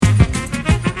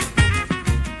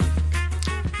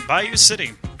Bayou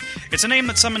City. It's a name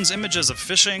that summons images of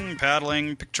fishing,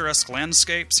 paddling, picturesque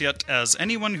landscapes, yet as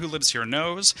anyone who lives here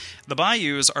knows, the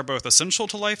bayous are both essential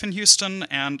to life in Houston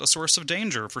and a source of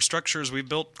danger for structures we've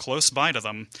built close by to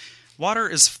them. Water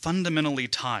is fundamentally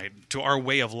tied to our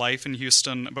way of life in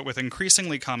Houston, but with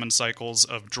increasingly common cycles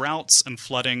of droughts and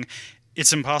flooding,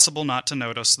 it's impossible not to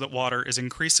notice that water is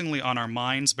increasingly on our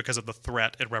minds because of the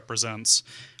threat it represents.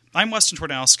 I'm Weston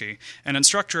Twardowski, an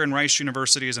instructor in Rice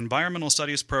University's Environmental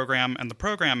Studies program and the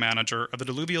program manager of the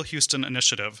Diluvial Houston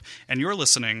Initiative, and you're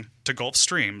listening to Gulf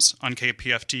Streams on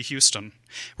KPFT Houston,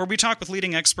 where we talk with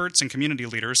leading experts and community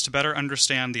leaders to better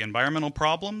understand the environmental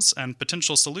problems and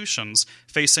potential solutions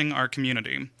facing our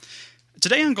community.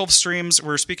 Today on Gulf Streams,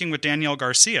 we're speaking with Danielle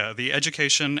Garcia, the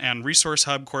Education and Resource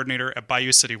Hub Coordinator at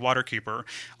Bayou City Waterkeeper,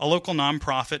 a local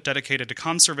nonprofit dedicated to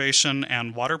conservation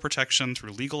and water protection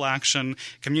through legal action,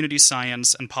 community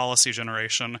science, and policy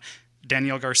generation.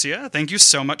 Danielle Garcia, thank you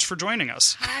so much for joining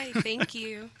us. Hi, thank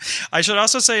you. I should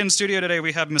also say in studio today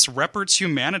we have Miss Reppert's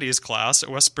Humanities class at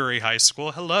Westbury High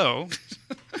School. Hello.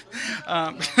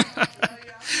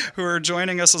 Who are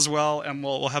joining us as well, and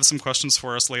we'll have some questions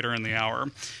for us later in the hour.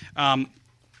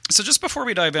 So just before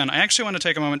we dive in, I actually want to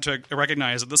take a moment to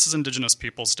recognize that this is Indigenous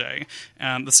Peoples Day,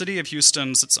 and the city of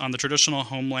Houston sits on the traditional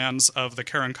homelands of the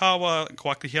Karankawa,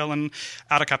 Kwakihilan,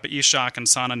 Atakapa-Ishak, and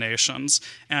Sana nations.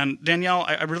 And Danielle,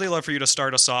 I'd really love for you to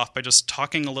start us off by just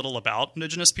talking a little about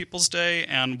Indigenous Peoples Day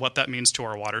and what that means to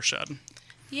our watershed.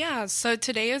 Yeah, so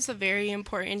today is a very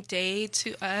important day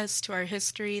to us, to our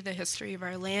history, the history of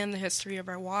our land, the history of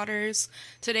our waters.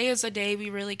 Today is a day we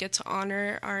really get to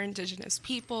honor our Indigenous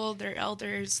people, their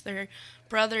elders, their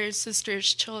brothers,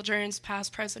 sisters, children,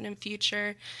 past, present, and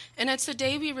future. And it's a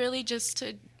day we really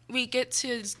we get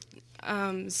to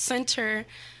center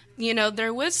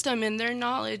their wisdom and their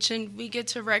knowledge, and we get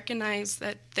to recognize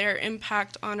that their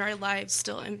impact on our lives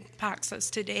still impacts us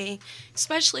today,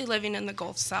 especially living in the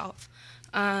Gulf South.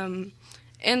 And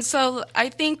so I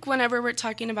think whenever we're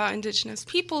talking about Indigenous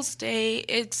Peoples Day,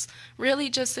 it's really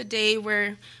just a day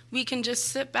where we can just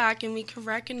sit back and we can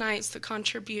recognize the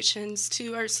contributions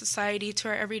to our society, to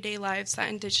our everyday lives that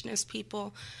Indigenous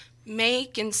people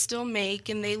make and still make,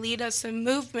 and they lead us in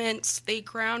movements, they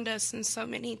ground us in so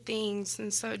many things,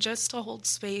 and so just to hold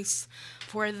space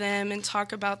for them and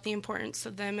talk about the importance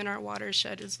of them in our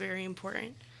watershed is very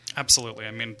important. Absolutely.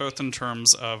 I mean, both in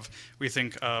terms of, we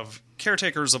think of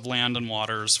caretakers of land and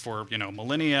waters for,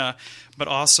 millennia, but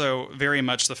also very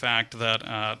much the fact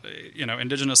that,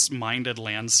 indigenous-minded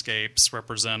landscapes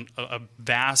represent a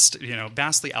vast,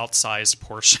 vastly outsized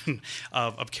portion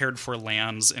of cared-for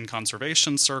lands in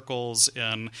conservation circles,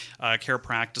 in care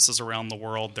practices around the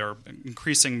world. There are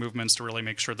increasing movements to really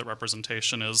make sure that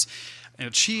representation is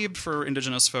achieved for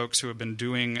Indigenous folks who have been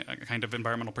doing a kind of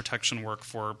environmental protection work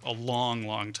for a long,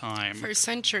 long time. For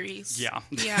centuries. Yeah.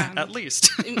 At least.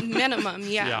 Minimum,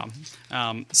 yeah.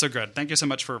 So good. Thank you so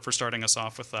much for starting us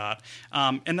off with that.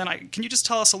 And then can you just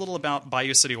tell us a little about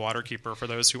Bayou City Waterkeeper for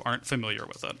those who aren't familiar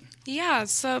with it? Yeah,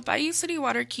 so Bayou City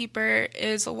Waterkeeper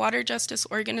is a water justice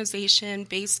organization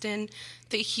based in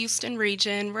the Houston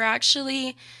region. We're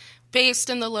actually based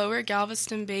in the lower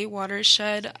Galveston Bay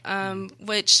watershed,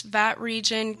 which that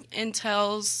region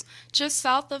entails just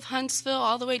south of Huntsville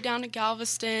all the way down to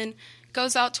Galveston,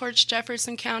 goes out towards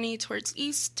Jefferson County, towards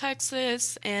East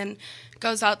Texas, and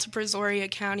goes out to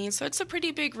Brazoria County. So it's a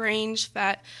pretty big range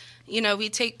that, we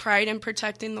take pride in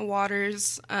protecting the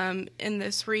waters in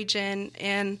this region.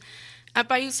 And at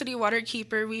Bayou City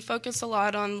Waterkeeper, we focus a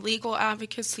lot on legal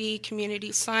advocacy,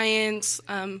 community science,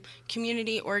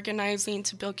 community organizing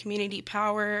to build community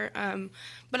power.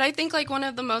 But I think one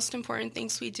of the most important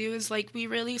things we do is we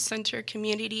really center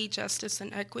community justice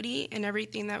and equity in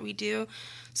everything that we do.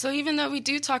 So even though we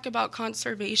do talk about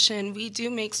conservation, we do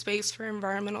make space for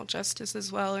environmental justice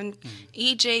as well, and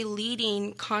EJ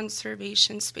leading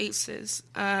conservation spaces,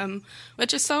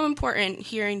 which is so important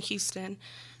here in Houston.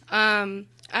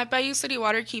 At Bayou City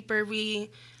Waterkeeper, we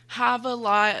have a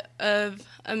lot of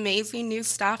amazing new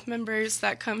staff members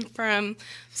that come from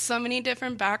so many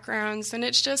different backgrounds, and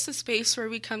it's just a space where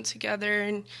we come together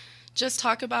and just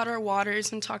talk about our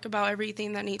waters and talk about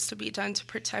everything that needs to be done to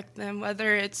protect them,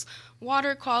 whether it's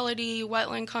water quality,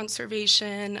 wetland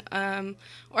conservation,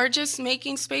 or just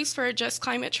making space for a just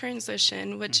climate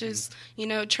transition, which is,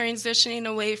 transitioning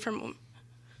away from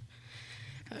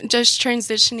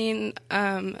transitioning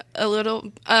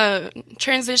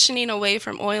away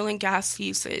from oil and gas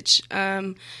usage,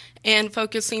 and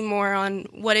focusing more on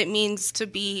what it means to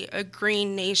be a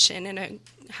green nation and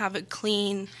have a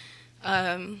clean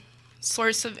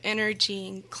source of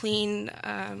energy, clean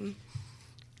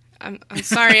I'm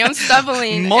sorry, I'm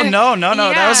stumbling. No,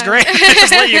 that was great.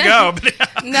 Just let you go.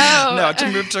 But, No.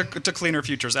 To move to cleaner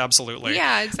futures, absolutely.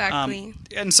 Yeah, exactly.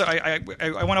 And so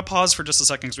I want to pause for just a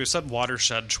second because we've said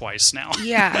watershed twice now.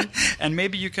 Yeah. And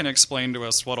maybe you can explain to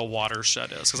us what a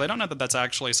watershed is, because I don't know that that's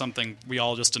actually something we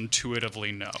all just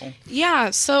intuitively know.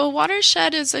 Yeah, so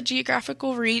watershed is a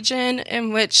geographical region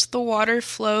in which the water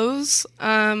flows.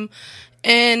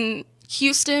 In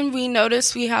Houston, we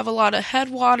notice we have a lot of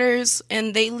headwaters,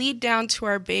 and they lead down to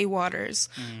our bay waters.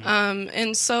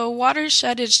 And so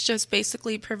watershed is just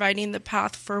basically providing the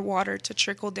path for water to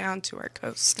trickle down to our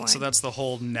coastline. So that's the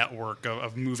whole network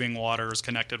of moving waters,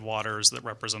 connected waters that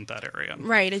represent that area.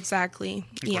 Right, exactly.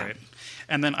 Great. Yeah.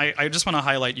 And then I just want to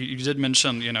highlight, you did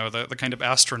mention, the kind of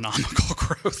astronomical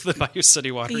growth that Bayou City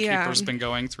Waterkeeper's been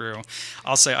going through.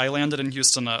 I'll say I landed in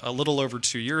Houston a little over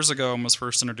 2 years ago and was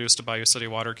first introduced to Bayou City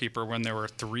Waterkeeper when there were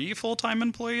 3 full-time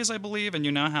employees, I believe, and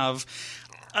you now have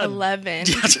 11.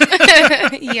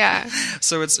 Yeah.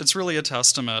 So it's really a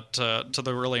testament to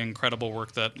the really incredible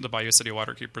work that the Bayou City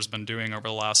Waterkeeper's been doing over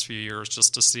the last few years,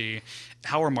 just to see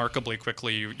how remarkably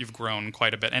quickly you've grown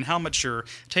quite a bit and how much you're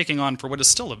taking on for what is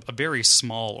still a very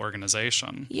small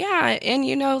organization. Yeah, and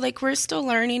we're still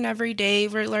learning every day.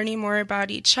 We're learning more about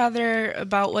each other,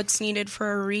 about what's needed for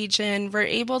our region. We're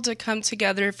able to come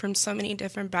together from so many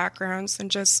different backgrounds and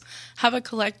just have a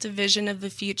collective vision of the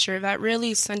future that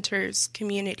really centers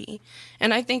community.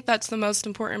 And I think that's the most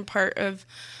important part of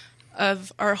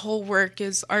our whole work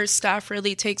is our staff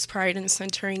really takes pride in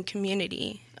centering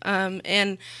community.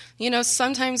 And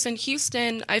sometimes in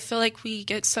Houston, I feel like we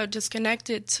get so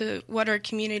disconnected to what our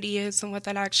community is and what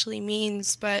that actually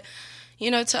means. But,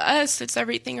 to us, it's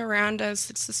everything around us.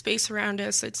 It's the space around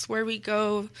us. It's where we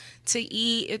go to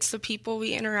eat. It's the people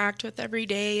we interact with every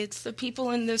day. It's the people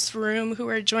in this room who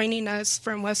are joining us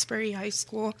from Westbury High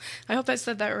School. I hope I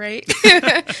said that right.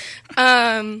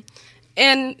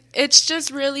 And it's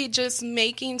just really just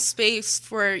making space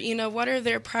for, what are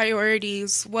their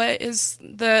priorities? What is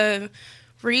the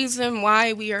reason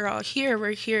why we are all here?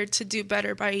 We're here to do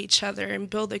better by each other and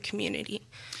build a community.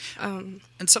 And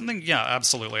something, yeah,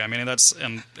 absolutely. I mean, that's,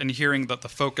 and hearing that the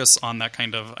focus on that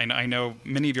kind of, I know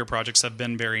many of your projects have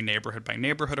been very neighborhood by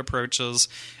neighborhood approaches.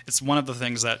 It's one of the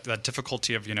things that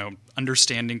difficulty of,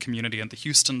 understanding community at the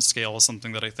Houston scale is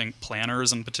something that I think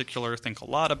planners in particular think a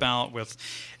lot about with,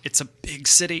 it's a big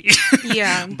city.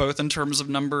 Yeah. Both in terms of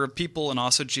number of people and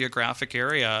also geographic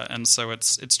area. And so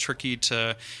it's tricky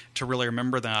to really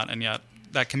remember that. And yet,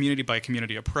 that community by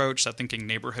community approach, that thinking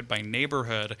neighborhood by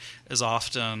neighborhood, is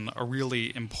often a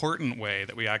really important way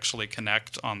that we actually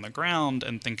connect on the ground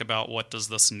and think about what does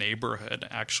this neighborhood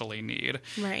actually need.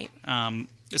 Right.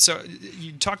 So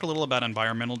you talked a little about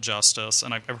environmental justice,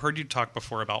 and I've heard you talk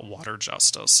before about water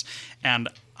justice. And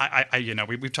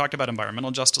we've talked about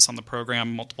environmental justice on the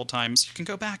program multiple times. You can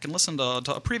go back and listen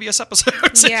to previous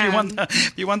episodes if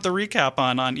you want the recap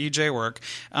on EJ work.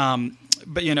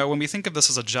 But, when we think of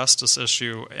this as a justice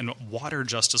issue and water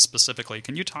justice specifically,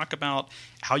 can you talk about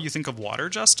how you think of water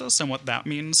justice and what that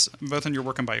means, both in your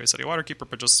work in Bayou City Waterkeeper,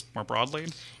 but just more broadly?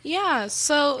 Yeah,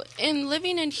 so in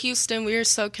living in Houston, we are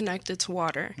so connected to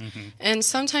water. Mm-hmm. And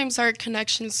sometimes our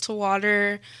connections to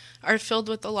water are filled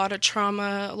with a lot of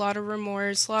trauma, a lot of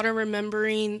remorse, a lot of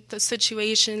remembering the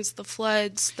situations, the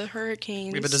floods, the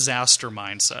hurricanes. We have a disaster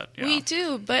mindset. Yeah. We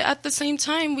do, but at the same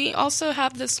time, we also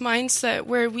have this mindset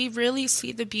where we really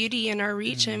see the beauty in our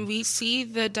region. Mm-hmm. We see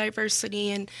the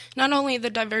diversity, and not only the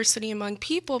diversity among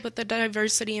people, but the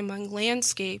diversity among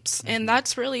landscapes. Mm-hmm. And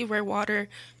that's really where water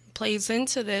plays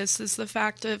into this, is the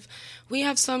fact of we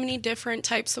have so many different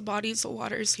types of bodies of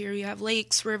waters here. We have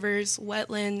lakes, rivers,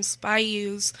 wetlands,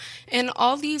 bayous, and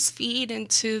all these feed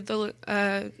into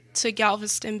to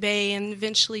Galveston Bay and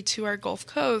eventually to our Gulf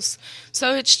Coast.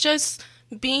 So it's just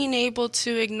being able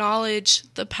to acknowledge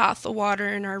the path of water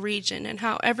in our region and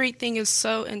how everything is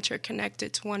so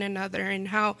interconnected to one another, and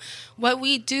how what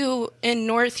we do in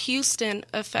North Houston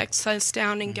affects us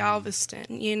down in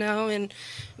Galveston, and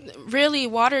really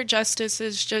water justice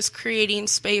is just creating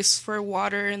space for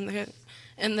water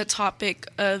in the topic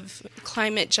of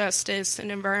climate justice and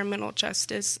environmental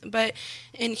justice. But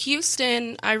in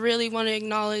Houston, I really want to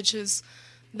acknowledge is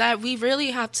that we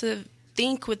really have to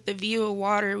think with the view of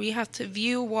water. We have to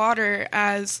view water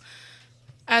as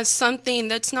something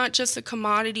that's not just a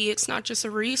commodity. It's not just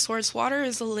a resource. Water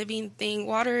is a living thing.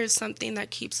 Water is something that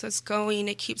keeps us going.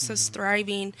 It keeps us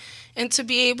thriving. And to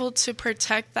be able to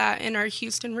protect that in our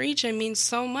Houston region means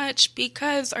so much,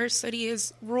 because our city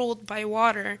is ruled by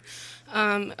water.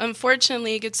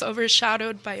 Unfortunately, it gets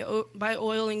overshadowed by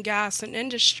oil and gas and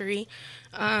industry.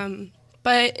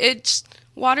 But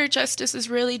water justice is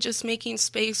really just making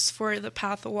space for the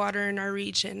path of water in our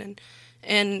region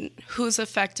and who's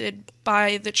affected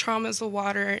by the traumas of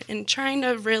water, and trying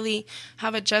to really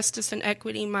have a justice and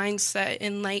equity mindset,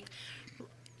 and like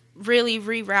really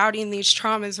rerouting these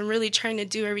traumas and really trying to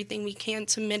do everything we can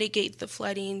to mitigate the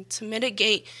flooding, to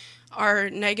mitigate our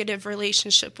negative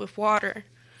relationship with water.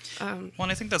 Well,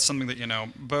 and I think that's something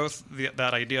that, both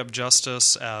that idea of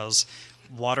justice as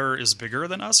water is bigger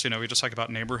than us. We just talk about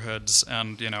neighborhoods,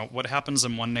 and, what happens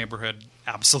in one neighborhood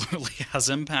absolutely has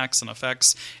impacts and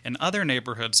effects in other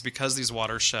neighborhoods, because these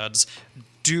watersheds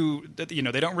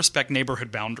they don't respect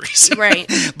neighborhood boundaries. Right.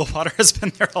 The water has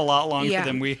been there a lot longer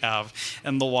than we have,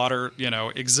 and the water,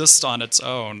 exists on its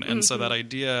own. And so that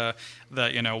idea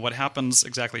that, what happens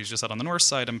exactly as you said on the north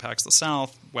side impacts the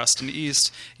south, west, and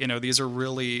east, these are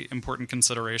really important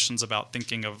considerations about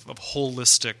thinking of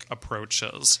holistic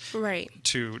approaches right.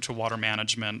 to water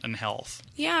management and health.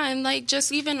 Yeah, and like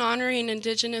just even honoring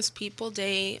Indigenous People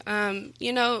Day,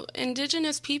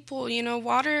 Indigenous people,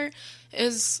 water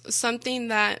is something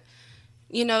that,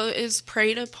 is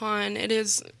preyed upon. It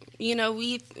is,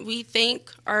 we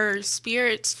thank our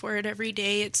spirits for it every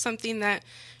day. It's something that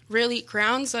really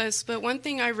grounds us. But one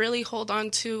thing I really hold on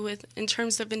to in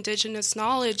terms of Indigenous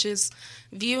knowledge is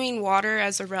viewing water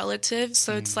as a relative.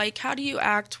 So it's like, how do you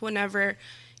act whenever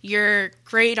your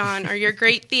great aunt or your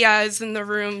great tia is in the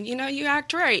room? You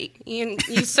act right. You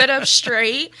sit up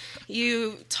straight.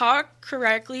 You talk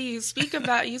correctly. You speak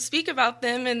about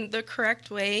them in the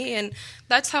correct way, and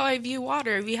that's how I view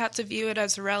water. We have to view it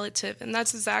as a relative, and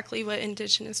that's exactly what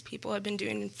Indigenous people have been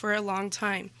doing for a long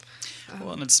time.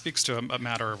 Well, and it speaks to a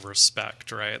matter of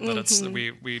respect, right? That it's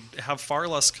we have far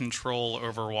less control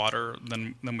over water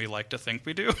than we like to think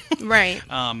we do, right?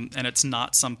 And it's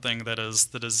not something that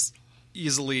is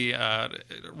easily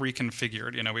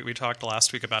reconfigured. We talked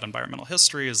last week about environmental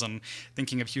histories and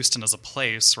thinking of Houston as a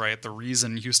place, right? The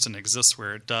reason Houston exists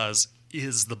where it does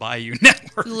is the Bayou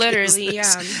Network. Literally,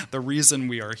 yeah. The reason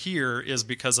we are here is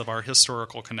because of our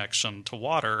historical connection to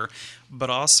water, but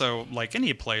also, like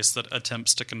any place that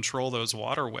attempts to control those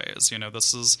waterways,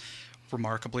 this is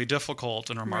remarkably difficult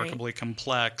and remarkably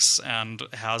complex and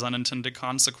has unintended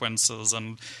consequences.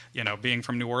 And, being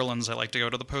from New Orleans, I like to go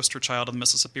to the poster child of the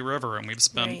Mississippi River, and we've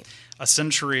spent a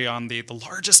century on the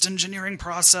largest engineering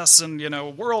process in,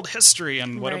 world history.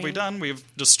 And what have we done? We've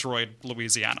destroyed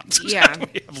Louisiana. Yeah.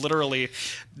 We have literally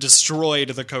destroyed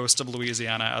the coast of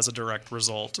Louisiana as a direct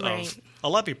result of a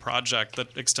levee project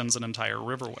that extends an entire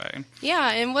riverway.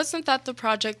 Yeah, and wasn't that the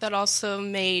project that also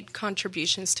made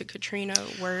contributions to Katrina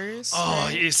worse? Oh,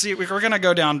 you see, we're going to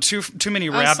go down too many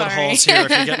rabbit holes here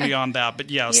if you get me on that. But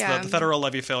yes, the federal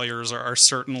levee failures are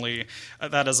certainly,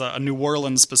 that is a New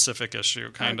Orleans-specific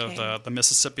issue, kind of the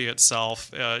Mississippi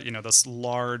itself, this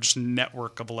large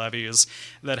network of levees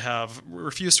that have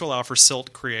refused to allow for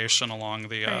silt creation along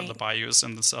the bayous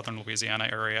in the southern Louisiana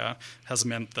area has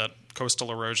meant that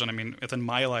coastal erosion, within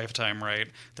my lifetime, right,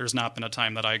 there's not been a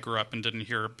time that I grew up and didn't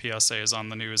hear PSAs on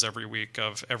the news every week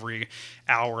of every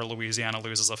hour Louisiana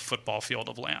loses a football field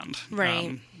of land.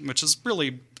 Right. Which is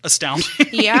really astounding.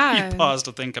 Yeah. You pause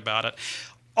to think about it.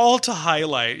 All to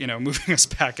highlight, moving us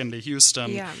back into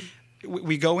Houston. Yeah.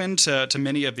 We go into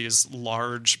many of these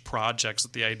large projects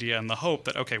with the idea and the hope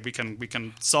that, okay, we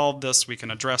can solve this, we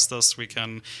can address this, we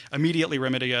can immediately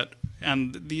remedy it.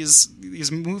 And these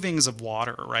movings of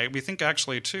water, right? We think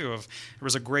actually, too, there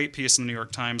was a great piece in the New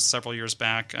York Times several years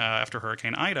back after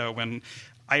Hurricane Ida, when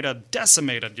Ida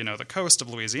decimated, the coast of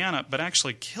Louisiana, but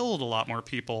actually killed a lot more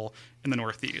people in the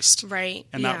Northeast. Right.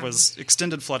 And that was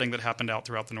extended flooding that happened out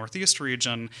throughout the Northeast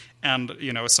region. And,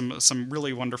 some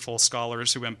really wonderful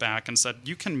scholars who went back and said,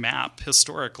 you can map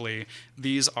historically,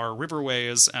 these are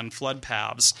riverways and flood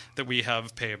paths that we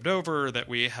have paved over, that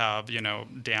we have,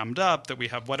 dammed up, that we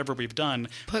have whatever we've done.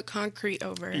 Put concrete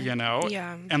over.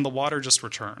 Yeah. And the water just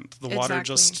returned. The water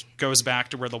just goes back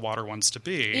to where the water wants to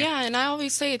be. Yeah, and I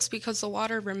always say it's because the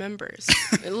water remembers.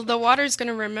 The water's going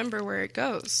to remember where it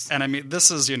goes. And this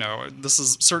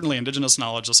is certainly Indigenous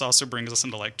knowledge. This also brings us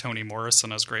into like Toni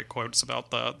Morrison has great quotes about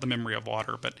the memory of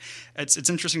water. But it's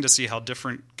interesting to see how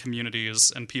different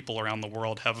communities and people around the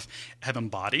world have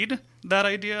embodied that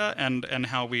idea, and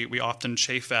how we often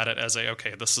chafe at it as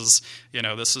this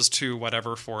is too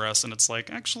whatever for us. And it's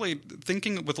like actually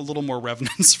thinking with a little more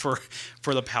reverence for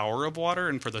the power of water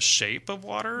and for the shape of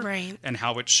water, and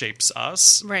how it shapes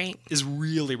us, is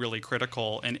really, really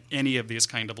critical in any of these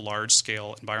kind of large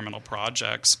scale environmental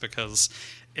projects, because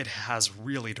it has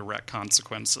really direct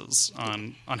consequences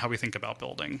on how we think about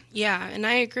building. Yeah, and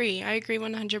I agree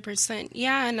 100%.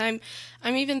 Yeah, and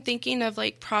I'm even thinking of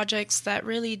like projects that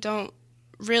really don't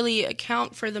really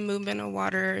account for the movement of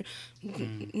water,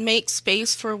 make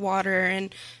space for water.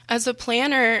 And as a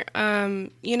planner,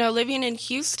 living in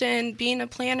Houston, being a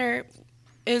planner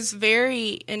is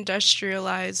very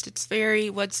industrialized. It's very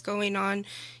what's going on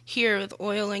here with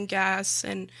oil and gas,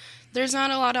 and there's not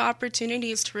a lot of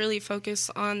opportunities to really focus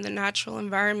on the natural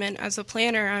environment. As a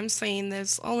planner, I'm saying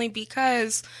this only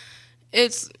because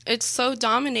it's so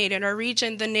dominated. Our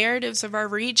region, the narratives of our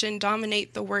region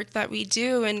dominate the work that we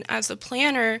do, and as a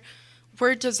planner,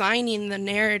 we're designing the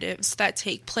narratives that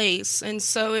take place. And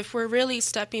so if we're really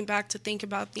stepping back to think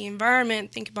about the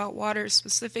environment, think about water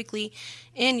specifically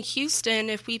in Houston,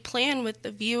 if we plan with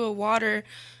the view of water,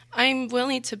 I'm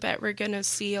willing to bet we're going to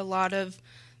see a lot of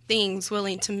things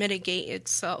willing to mitigate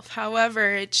itself.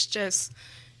 However, it's just,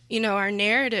 our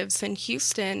narratives in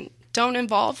Houston don't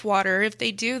involve water. If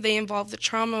they do, they involve the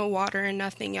trauma of water and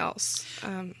nothing else.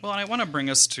 Well, and I want to bring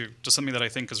us to something that I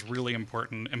think is really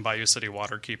important in Bayou City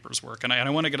Waterkeeper's work. And I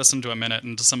want to get us into a minute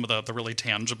into some of the really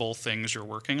tangible things you're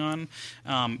working on.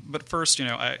 But first,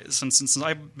 since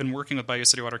I've been working with Bayou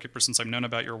City Waterkeeper since I've known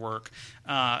about your work,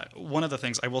 one of the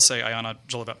things I will say, Ayanna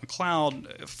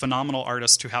Jolivet-McLeod, phenomenal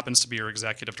artist who happens to be your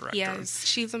executive director. Yes,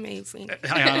 she's amazing.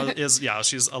 Ayanna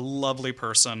she's a lovely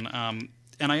person.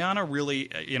 And Ayanna really,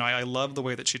 I love the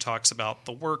way that she talks about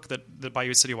the work that the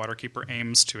Bayou City Waterkeeper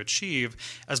aims to achieve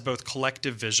as both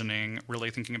collective visioning,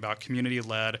 really thinking about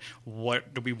community-led,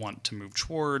 what do we want to move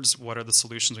towards, what are the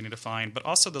solutions we need to find, but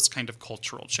also this kind of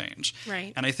cultural change.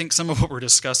 Right. And I think some of what we're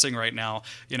discussing right now,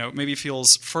 maybe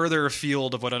feels further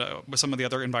afield of what some of the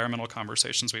other environmental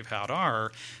conversations we've had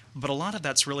are, but a lot of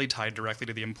that's really tied directly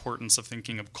to the importance of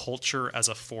thinking of culture as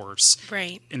a force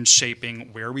in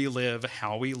shaping where we live,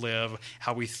 how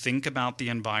we think about the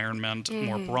environment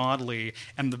more broadly,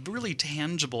 and the really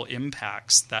tangible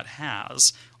impacts that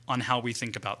has on how we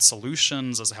think about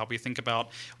solutions, as how we think about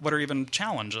what are even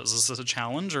challenges. Is this a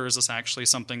challenge, or is this actually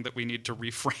something that we need to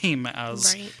reframe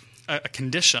as a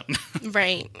condition?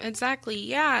 Right, exactly,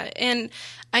 yeah. And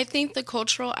I think the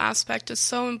cultural aspect is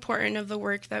so important of the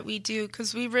work that we do,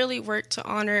 because we really work to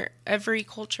honor every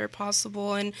culture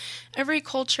possible, and every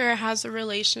culture has a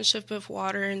relationship with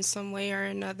water in some way or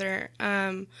another.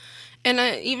 And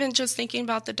even just thinking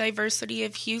about the diversity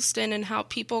of Houston and how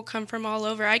people come from all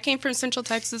over. I came from Central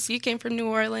Texas. You came from New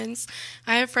Orleans.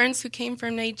 I have friends who came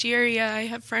from Nigeria. I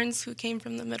have friends who came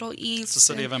from the Middle East. It's a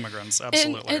city of immigrants,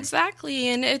 absolutely. Exactly.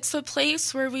 And it's a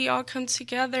place where we all come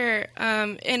together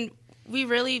and we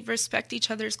really respect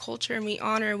each other's culture, and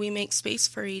we make space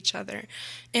for each other.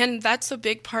 And that's a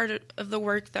big part of the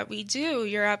work that we do.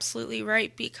 You're absolutely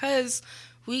right, because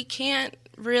we can't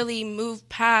really move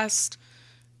past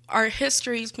our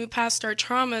histories, move past our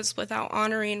traumas without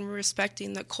honoring and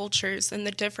respecting the cultures and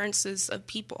the differences of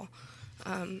people.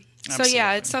 So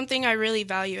yeah, it's something I really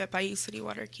value at Bayou City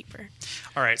Waterkeeper.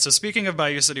 All right, so speaking of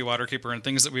Bayou City Waterkeeper and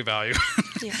things that we value,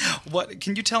 what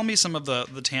can you tell me some of the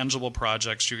tangible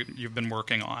projects you've been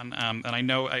working on? And I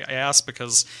know I ask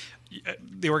because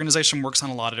the organization works on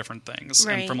a lot of different things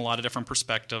and from a lot of different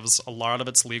perspectives. A lot of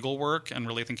it's legal work and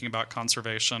really thinking about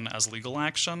conservation as legal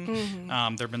action.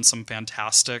 There have been some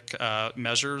fantastic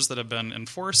measures that have been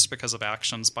enforced because of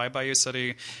actions by Bayou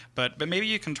City. But maybe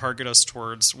you can target us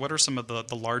towards what are some of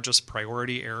the largest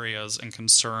priority areas and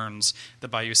concerns that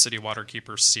Bayou City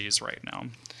Waterkeeper sees right now?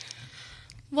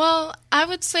 Well, I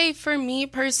would say for me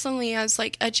personally, as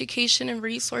education and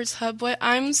resource hub, what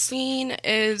I'm seeing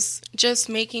is just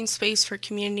making space for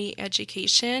community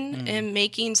education and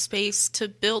making space to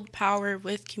build power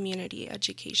with community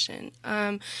education.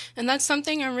 And that's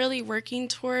something I'm really working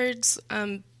towards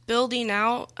building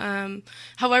out.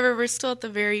 However, we're still at the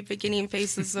very beginning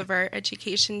phases of our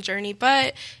education journey.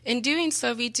 But in doing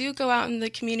so, we do go out in the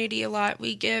community a lot.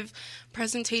 We give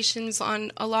presentations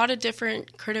on a lot of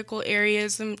different critical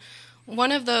areas, and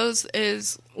one of those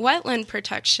is wetland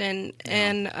protection.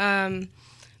 And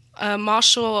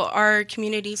Marshall, our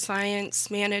community science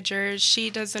manager, she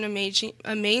does an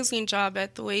amazing job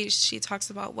at the way she talks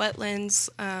about wetlands.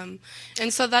 And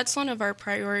so that's one of our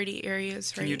priority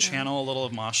areas right now. Can you channel a little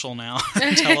of Marshall now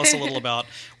and tell us a little about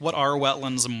what are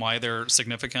wetlands and why they're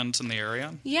significant in the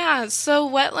area? Yeah, so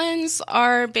wetlands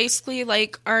are basically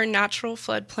our natural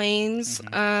floodplains.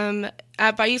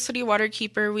 At Bayou City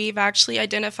Waterkeeper, we've actually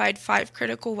identified 5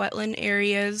 critical wetland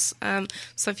areas.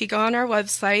 So if you go on our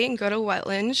website and go to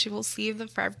wetlands, you will see the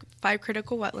 5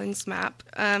 critical wetlands map.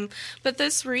 But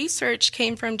this research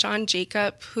came from John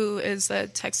Jacob, who is a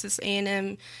Texas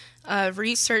A&M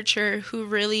researcher who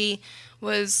really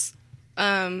was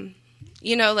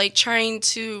like trying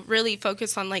to really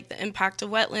focus on like the impact of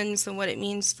wetlands and what it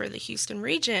means for the Houston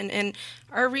region. And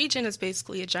our region is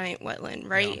basically a giant wetland,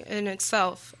 right, in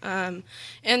itself. And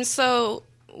so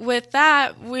with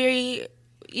that, wetlands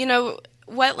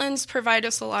provide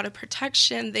us a lot of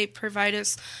protection. They provide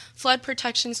us flood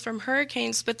protections from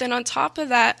hurricanes. But then on top of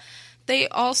that, they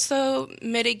also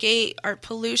mitigate our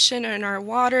pollution in our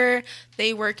water.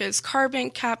 They work as carbon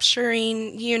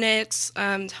capturing units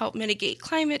to help mitigate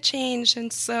climate change.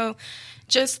 And so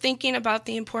just thinking about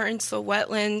the importance of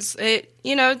wetlands,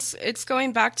 it's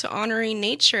going back to honoring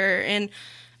nature and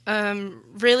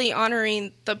really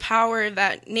honoring the power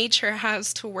that nature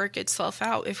has to work itself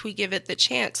out if we give it the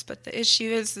chance. But the issue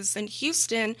is in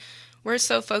Houston, we're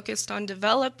so focused on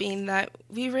developing that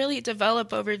we really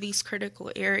develop over these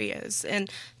critical areas. And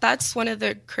that's one of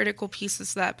the critical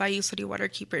pieces that Bayou City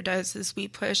Waterkeeper does, is we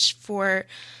push for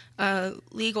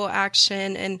legal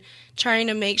action and trying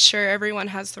to make sure everyone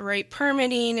has the right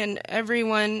permitting and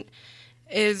everyone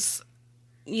is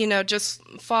just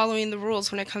following the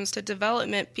rules when it comes to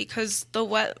development, because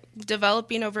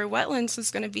developing over wetlands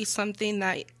is going to be something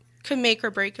that could make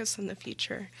or break us in the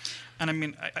future. And I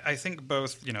mean, I think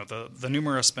both, the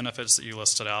numerous benefits that you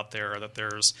listed out there, that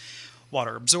there's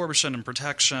water absorption and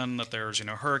protection, that there's,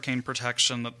 hurricane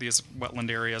protection that these wetland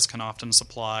areas can often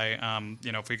supply.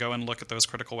 If we go and look at those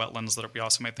critical wetlands that we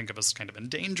also might think of as kind of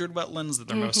endangered wetlands, that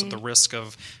they're most at the risk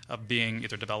of being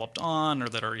either developed on or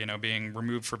that are, being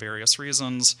removed for various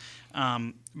reasons.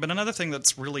 But another thing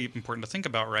that's really important to think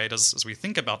about, right, as we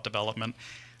think about development,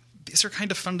 these are kind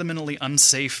of fundamentally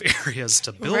unsafe areas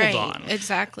to build on.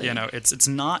 Exactly. It's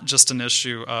not just an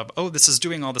issue of, this is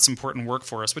doing all this important work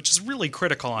for us, which is really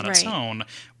critical on its own,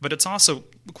 but it's also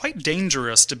quite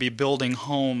dangerous to be building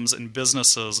homes and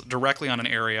businesses directly on an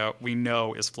area we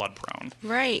know is flood prone.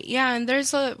 Right. Yeah, and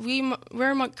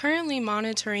we're currently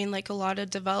monitoring like a lot of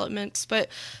developments, but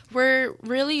we're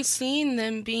really seeing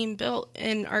them being built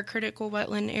in our critical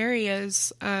wetland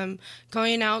areas,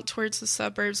 going out towards the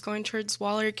suburbs, going towards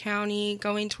Waller County,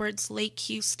 going towards Lake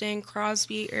Houston,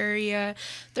 Crosby area.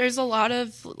 There's a lot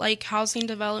of like housing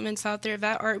developments out there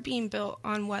that are being built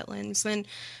on wetlands, and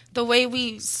the way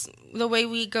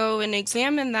we go and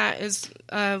examine that is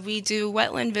we do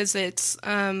wetland visits,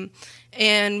 and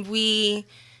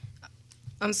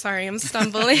I'm sorry, I'm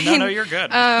stumbling. No, you're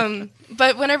good.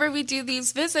 But whenever we do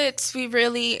these visits, we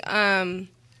really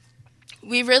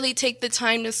take the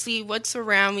time to see what's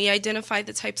around. We identify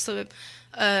the types of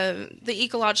the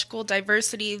ecological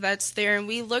diversity that's there, and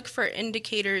we look for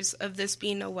indicators of this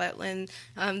being a wetland.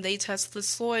 They test the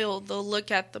soil, they'll look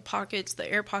at the pockets, the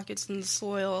air pockets in the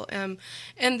soil,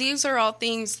 and these are all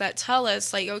things that tell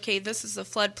us, like, okay, this is a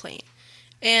floodplain.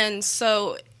 And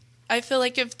so I feel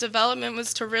like if development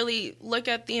was to really look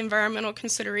at the environmental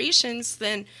considerations,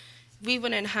 then we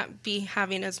wouldn't be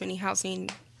having as many housing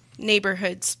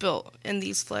neighborhoods built in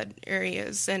these flood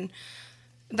areas. And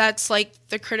that's like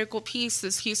the critical piece,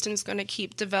 is Houston's going to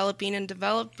keep developing and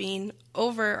developing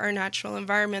over our natural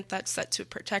environment that's set to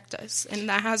protect us, and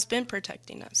that has been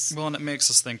protecting us. Well, and it makes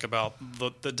us think about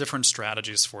the different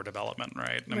strategies for development,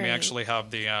 right? And we actually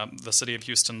have the City of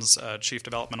Houston's Chief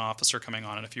Development Officer coming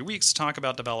on in a few weeks to talk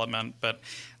about development, but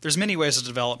there's many ways of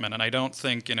development, and I don't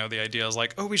think, the idea is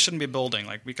like, we shouldn't be building,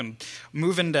 like we can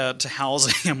move into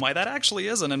housing, and why that actually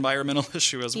is an environmental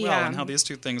issue as well, and how these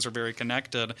two things are very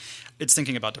connected. It's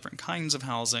thinking about different kinds of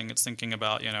housing, it's thinking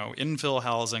about, infill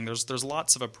housing. There's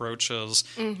lots of approaches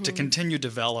to continue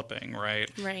developing, right?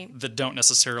 That don't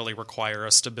necessarily require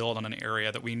us to build on an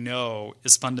area that we know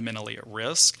is fundamentally at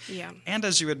risk. Yeah. And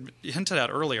as you had hinted at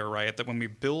earlier, right, that when we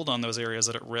build on those areas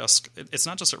that are at risk, it's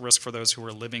not just at risk for those who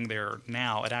are living there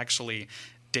now, it actually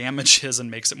damages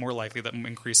and makes it more likely that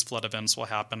increased flood events will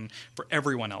happen for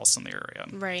everyone else in the area.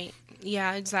 Right.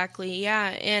 Yeah, exactly. Yeah.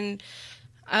 And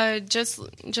just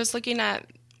looking at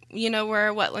where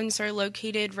our wetlands are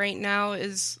located right now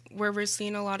is where we're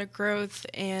seeing a lot of growth.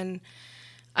 And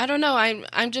I don't know,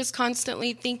 I'm just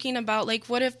constantly thinking about, like,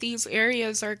 what if these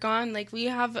areas are gone? Like, we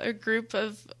have a group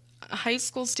of high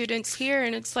school students here,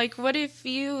 and it's like, what if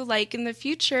you, like, in the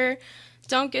future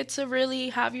don't get to really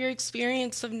have your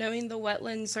experience of knowing the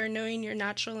wetlands or knowing your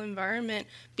natural environment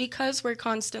because we're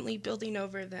constantly building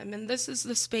over them? And this is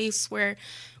the space where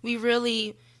we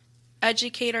really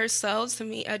educate ourselves and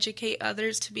we educate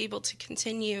others to be able to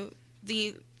continue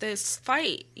this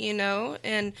fight,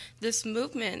 and this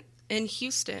movement in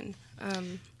Houston.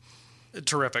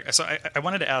 Terrific. So I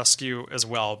wanted to ask you as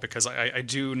well, because I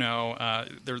do know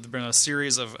there have been a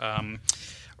series of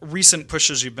recent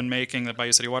pushes you've been making that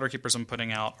Bayou City Waterkeeper's been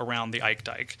putting out around the Ike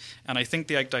Dike. And I think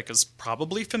the Ike Dike is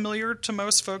probably familiar to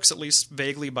most folks, at least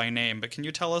vaguely by name. But can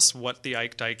you tell us what the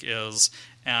Ike Dike is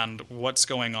and what's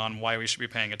going on, why we should be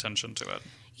paying attention to it?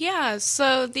 Yeah,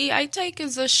 so the Ike Dike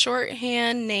is a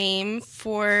shorthand name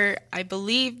for, I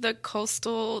believe, the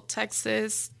coastal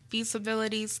Texas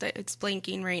feasibilities. That it's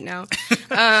blanking right now.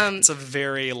 It's a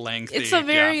very lengthy. It's a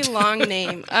very long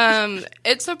name.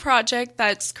 It's a project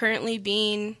that's currently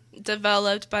being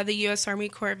developed by the U.S. Army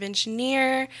Corps of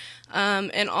Engineers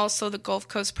and also the Gulf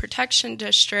Coast Protection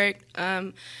District.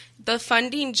 The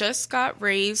funding just got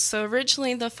raised. So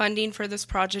originally the funding for this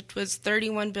project was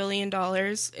 $31 billion.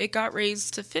 It got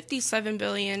raised to $57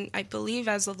 billion, I believe,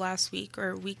 as of last week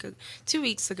or 2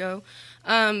 weeks ago.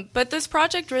 But this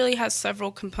project really has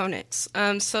several components.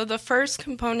 So the first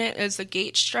component is a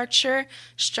gate structure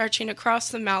stretching across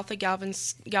the mouth of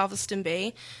Galveston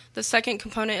Bay. The second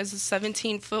component is a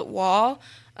 17-foot wall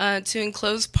to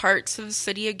enclose parts of the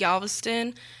city of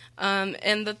Galveston.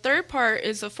 And the third part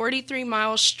is a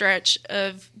 43-mile stretch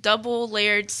of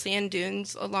double-layered sand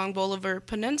dunes along Bolivar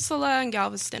Peninsula and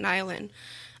Galveston Island.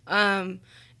 And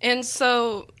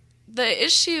so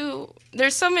there's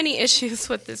so many issues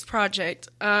with this project.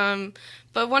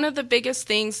 But one of the biggest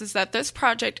things is that this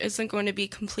project isn't going to be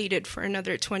completed for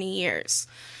another 20 years.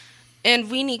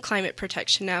 And we need climate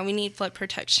protection now. We need flood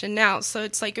protection now. So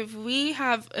it's like if we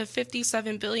have a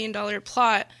 $57 billion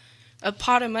pot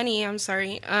of money,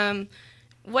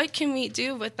 what can we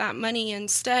do with that money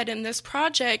instead? And this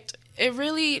project,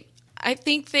 I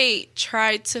think they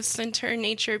tried to center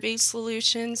nature-based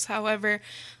solutions. However,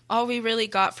 all we really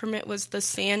got from it was the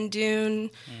sand dune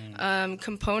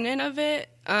component of it.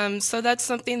 So that's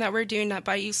something that we're doing at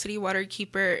Bayou City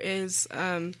Waterkeeper is,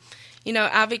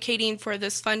 advocating for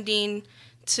this funding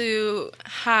to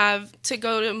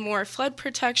go to more flood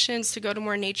protections, to go to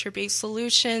more nature-based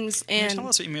solutions. And can you tell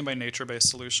us what you mean by nature-based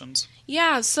solutions?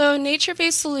 Yeah, so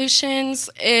nature-based solutions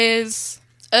is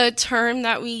a term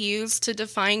that we use to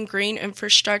define green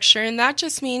infrastructure, and that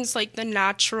just means like the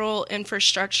natural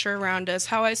infrastructure around us.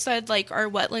 How I said like our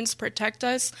wetlands protect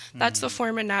us, that's a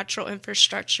form of natural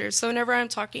infrastructure. So whenever I'm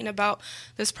talking about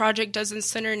this project doesn't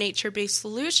center nature-based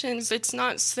solutions, it's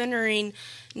not centering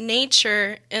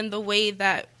nature in the way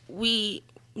that we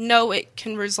know it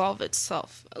can resolve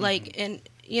itself,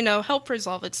 help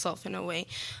resolve itself in a way.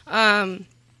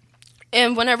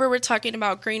 And whenever we're talking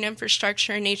about green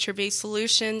infrastructure and nature-based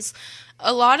solutions,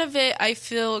 a lot of it, I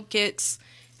feel, gets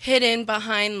hidden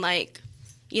behind,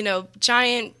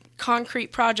 giant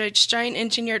concrete projects, giant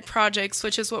engineered projects,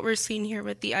 which is what we're seeing here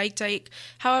with the Ike Dike.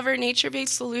 However,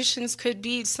 nature-based solutions could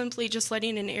be simply just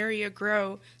letting an area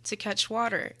grow to catch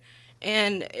water.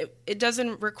 And it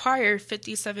doesn't require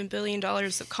 $57 billion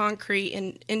of concrete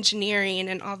and engineering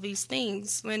and all these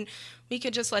things when we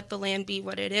could just let the land be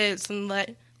what it is and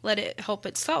let it help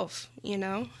itself,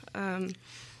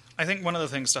 I think one of the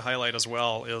things to highlight as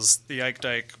well is the Ike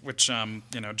Dike, which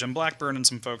Jim Blackburn and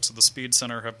some folks at the Speed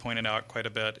Center have pointed out quite a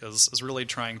bit, is really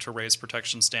trying to raise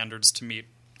protection standards to meet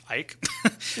Ike,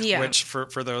 which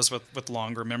for those with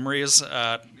longer memories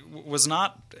was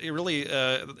not really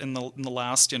in the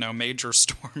last major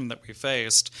storm that we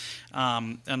faced,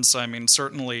 and so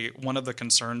certainly one of the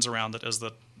concerns around it is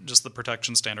that just the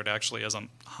protection standard actually isn't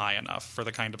high enough for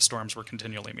the kind of storms we're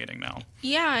continually meeting now.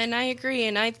 Yeah, and I agree,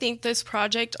 and I think this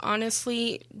project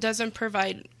honestly doesn't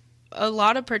provide a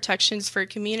lot of protections for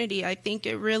community. I think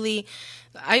it really,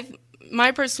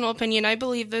 my personal opinion, I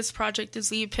believe this project is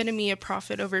the epitome of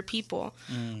profit over people,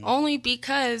 only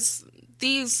because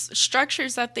these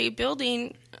structures that they're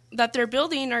building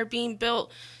are being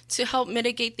built to help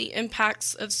mitigate the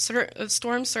impacts of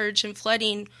storm surge and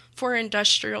flooding for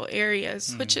industrial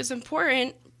areas, which is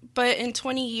important. But in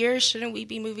 20 years, shouldn't we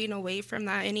be moving away from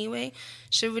that anyway?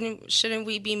 Shouldn't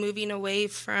we be moving away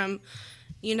from,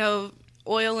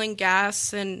 oil and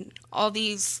gas and all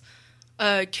these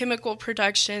chemical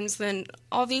productions and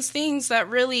all these things that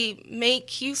really make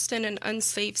Houston an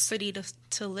unsafe city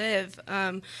to live?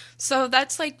 So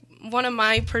that's one of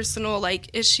my personal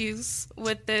issues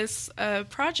with this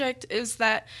project is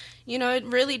that it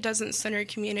really doesn't center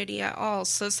community at all.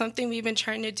 So something we've been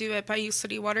trying to do at Bayou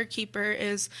City Waterkeeper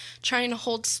is trying to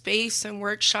hold space and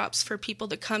workshops for people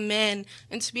to come in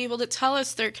and to be able to tell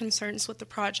us their concerns with the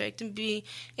project and be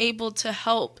able to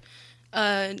help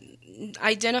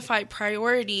identify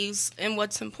priorities and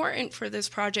what's important for this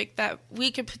project that we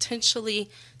could potentially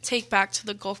take back to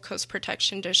the Gulf Coast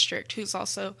Protection District, who's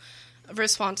also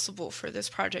responsible for this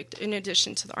project in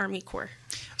addition to the Army Corps.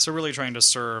 So really trying to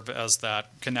serve as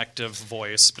that connective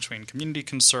voice between community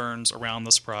concerns around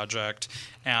this project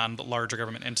and larger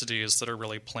government entities that are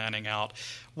really planning out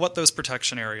what those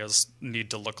protection areas need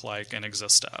to look like and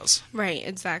exist as. Right,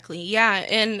 exactly. Yeah,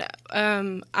 and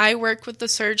I work with the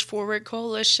Surge Forward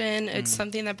Coalition. It's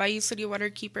something that Bayou City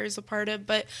Waterkeeper is a part of,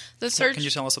 but the Surge... Can you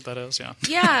tell us what that is? Yeah.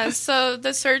 Yeah, so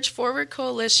the Surge Forward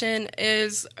Coalition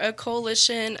is a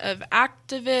coalition of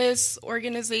activists,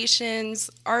 organizations,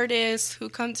 artists who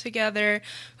come together,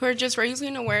 who are just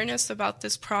raising awareness about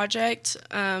this project,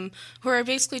 who are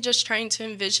basically just trying to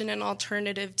envision an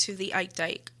alternative to the Ike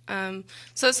Dike.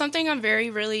 So it's something I'm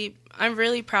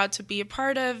really proud to be a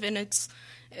part of, and it's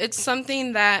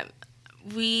something that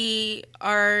we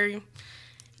are,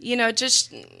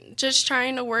 just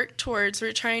trying to work towards.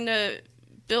 We're trying to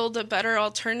build a better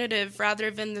alternative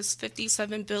rather than this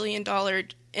 $57 billion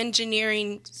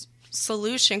engineering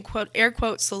solution, quote, air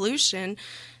quote, solution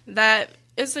that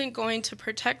isn't going to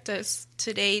protect us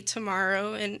today,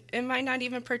 tomorrow, and it might not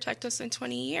even protect us in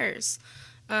 20 years.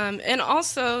 And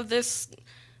also, this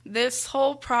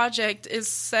whole project is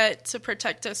set to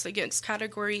protect us against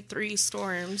Category 3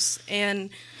 storms.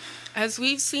 And as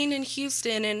we've seen in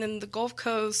Houston and in the Gulf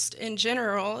Coast in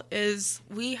general, is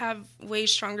we have way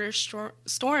stronger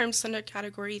storms than a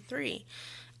Category 3.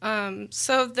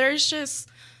 So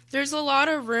there's a lot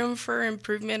of room for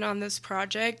improvement on this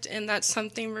project, and that's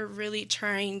something we're really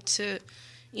trying to,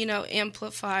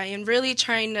 amplify and really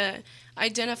trying to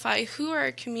identify who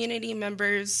are community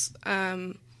members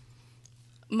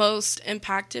most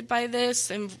impacted by this.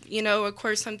 And, of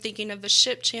course, I'm thinking of the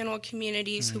ship channel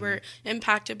communities who were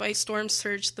impacted by storm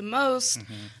surge the most.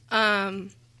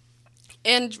 And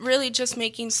really just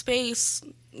making space,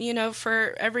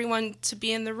 for everyone to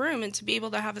be in the room and to be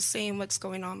able to have a say in what's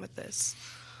going on with this.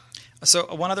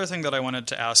 So one other thing that I wanted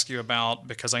to ask you about,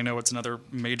 because I know it's another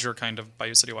major kind of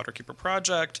Bayou City Waterkeeper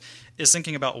project, is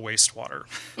thinking about wastewater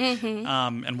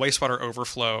and wastewater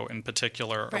overflow in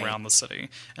particular around the city.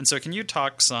 And so can you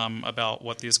talk some about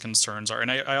what these concerns are?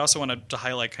 And I also wanted to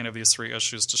highlight kind of these three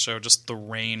issues to show just the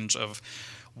range of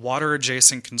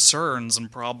water-adjacent concerns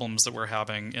and problems that we're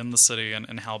having in the city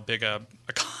and how big a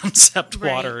concept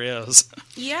water is.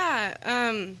 Yeah.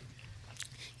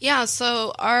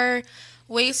 So our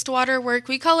wastewater work,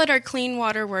 we call it our clean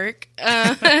water work,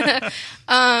 but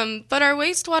our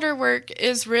wastewater work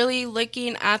is really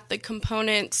looking at the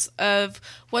components of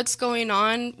what's going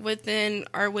on within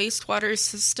our wastewater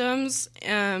systems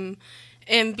and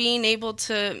being able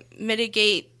to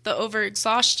mitigate the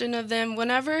overexhaustion of them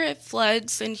whenever it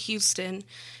floods in Houston.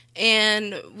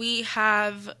 And we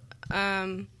have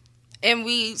and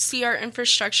we see our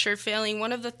infrastructure failing.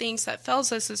 One of the things that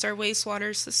fails us is our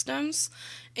wastewater systems.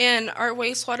 And our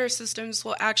wastewater systems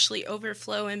will actually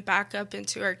overflow and back up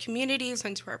into our communities,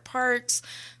 into our parks,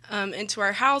 into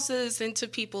our houses, into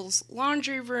people's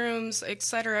laundry rooms,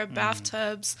 etc.,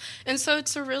 bathtubs. And so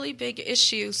it's a really big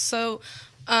issue. So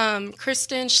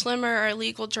Kristen Schlimmer, our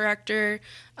legal director,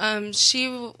 she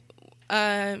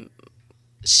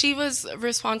was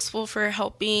responsible for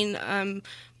helping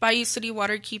Bayou City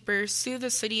Waterkeeper sue the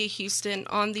city of Houston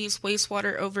on these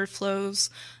wastewater overflows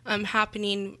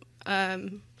happening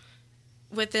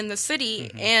within the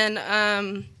city.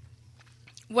 And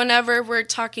whenever we're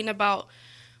talking about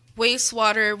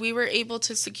wastewater, we were able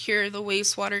to secure the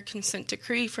wastewater consent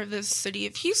decree for the city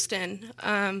of Houston.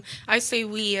 I say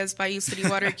we as Bayou City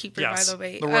Waterkeeper, yes, by the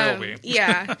way. The royal we.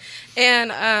 Yeah.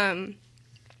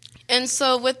 And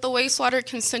so with the wastewater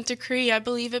consent decree, I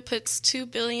believe it puts $2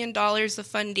 billion of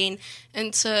funding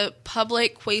into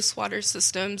public wastewater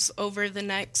systems over the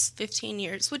next 15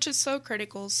 years, which is so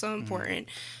critical, so important.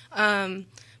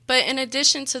 But in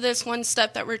addition to this, one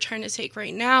step that we're trying to take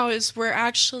right now is we're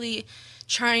actually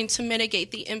trying to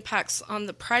mitigate the impacts on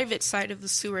the private side of the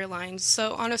sewer lines.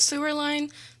 So on a sewer line,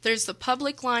 there's the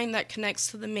public line that connects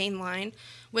to the main line,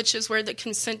 which is where the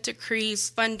consent decree's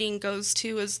funding goes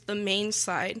to, as the main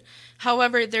side.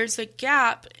 However, there's a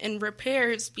gap in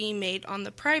repairs being made on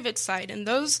the private side, and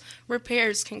those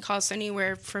repairs can cost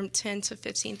anywhere from $10,000 to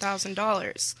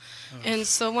 $15,000. And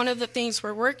so one of the things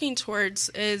we're working towards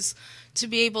is to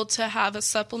be able to have a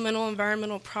supplemental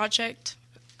environmental project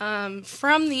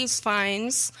from these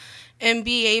fines and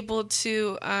be able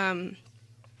to,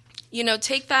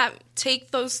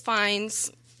 take those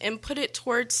fines and put it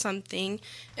towards something.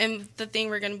 And the thing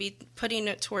we're going to be putting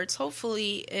it towards,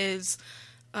 hopefully, is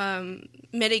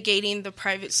mitigating the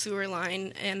private sewer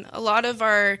line. And a lot of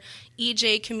our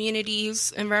EJ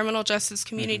communities, environmental justice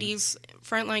communities,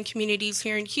 frontline communities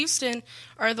here in Houston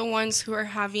are the ones who are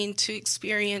having to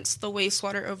experience the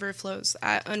wastewater overflows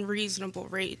at unreasonable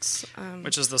rates.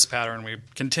 Which is this pattern we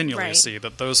continually Right. see,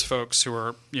 that those folks who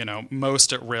are,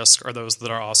 most at risk are those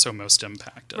that are also most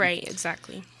impacted. Right,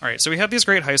 exactly. All right, so we have these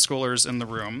great high schoolers in the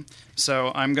room.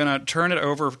 So I'm going to turn it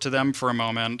over to them for a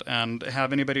moment and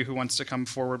have anybody who wants to come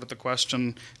forward with a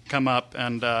question come up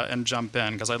and jump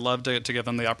in, because I'd love to give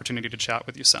them the opportunity to chat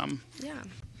with you some. Yeah.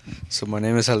 So my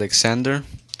name is Alexander,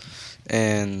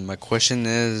 and my question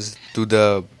is, do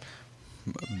the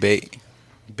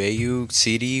Bayou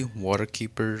City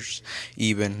Waterkeepers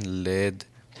even lead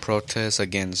protests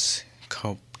against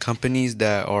companies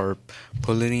that are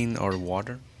polluting our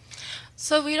water?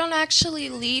 So we don't actually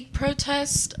lead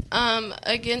protests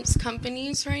against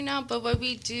companies right now, but what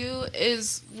we do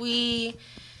is we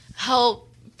help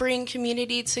bring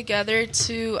community together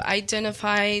to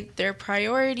identify their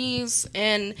priorities,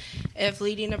 and if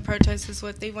leading a protest is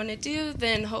what they want to do,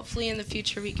 then hopefully in the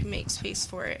future we can make space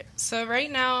for it. So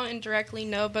right now, indirectly,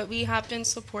 no, but we have been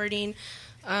supporting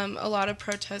a lot of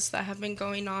protests that have been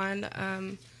going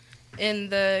on in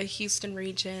the Houston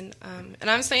region. And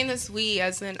I'm saying this we,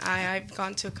 as in I've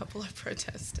gone to a couple of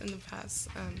protests in the past.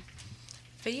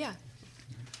 But yeah.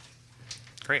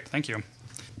 Great, thank you.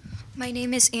 My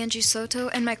name is Angie Soto,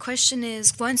 and my question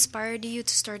is, what inspired you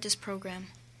to start this program?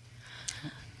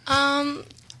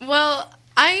 Well,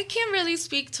 I can't really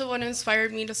speak to what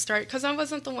inspired me to start, because I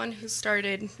wasn't the one who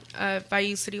started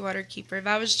Bayou City Waterkeeper.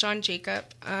 That was John Jacob.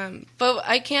 But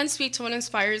I can speak to what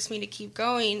inspires me to keep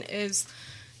going is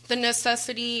the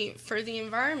necessity for the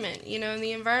environment. And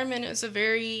the environment is a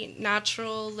very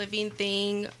natural, living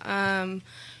thing.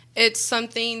 It's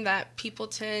something that people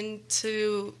tend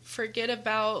to forget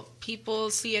about. People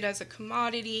see it as a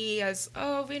commodity, as,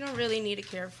 oh, we don't really need to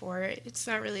care for it. It's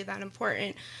not really that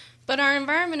important. But our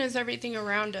environment is everything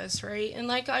around us, right? And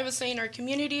like I was saying, our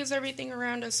community is everything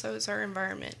around us, so is our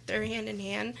environment. They're hand in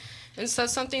hand. And so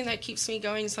something that keeps me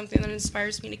going, something that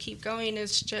inspires me to keep going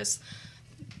is just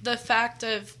the fact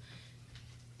of,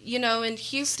 in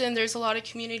Houston, there's a lot of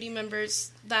community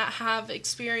members that have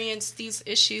experienced these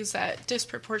issues at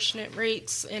disproportionate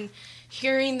rates, and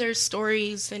hearing their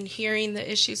stories and hearing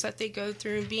the issues that they go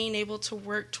through and being able to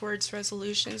work towards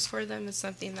resolutions for them is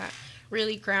something that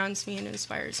really grounds me and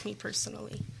inspires me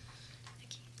personally.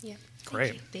 Yeah.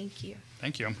 Great. Thank you.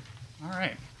 Thank you. All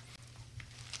right.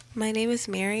 My name is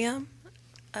Miriam.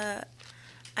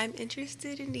 I'm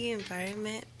interested in the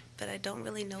environment, but I don't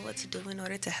really know what to do in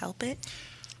order to help it.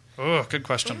 Oh, good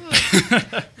question.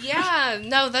 Yeah,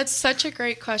 no, that's such a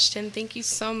great question. Thank you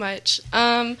so much.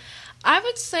 I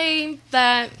would say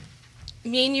that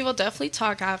me and you will definitely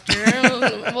talk after.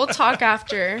 We'll talk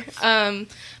after.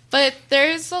 But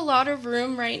there's a lot of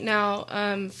room right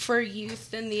now for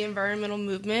youth in the environmental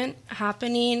movement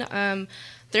happening.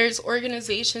 There's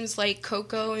organizations like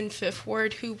COCO and Fifth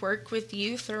Ward who work with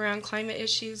youth around climate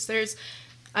issues. There's,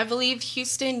 I believe,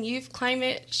 Houston Youth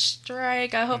Climate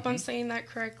Strike. I hope I'm saying that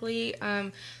correctly.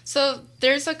 So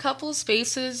there's a couple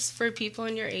spaces for people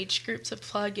in your age group to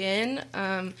plug in.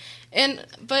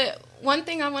 But one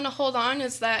thing I want to hold on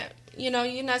is that, you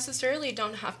necessarily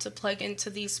don't have to plug into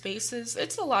these spaces.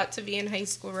 It's a lot to be in high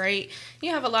school, right?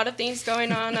 You have a lot of things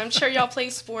going on. I'm sure y'all play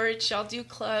sports, y'all do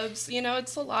clubs.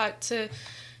 It's a lot to,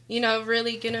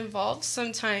 really get involved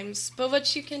sometimes. But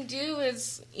what you can do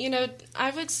is,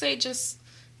 I would say just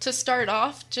to start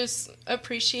off, just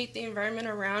appreciate the environment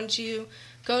around you.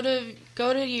 Go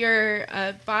to your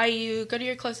bayou, go to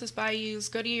your closest bayous,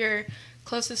 go to your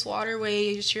closest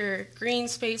waterways, your green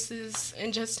spaces,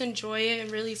 and just enjoy it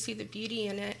and really see the beauty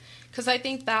in it. Because I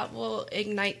think that will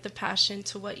ignite the passion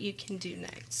to what you can do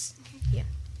next. Yeah.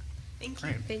 Thank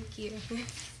you. Thank you.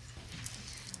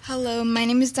 Hello, my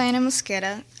name is Diana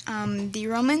Mosquera. The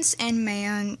Romans and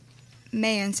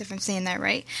Mayans, if I'm saying that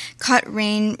right, caught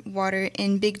rainwater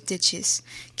in big ditches.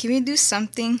 Can we do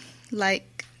something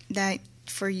like that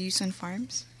for use on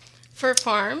farms? For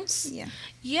farms? Yeah.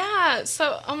 Yeah.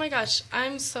 So, oh my gosh,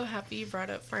 I'm so happy you brought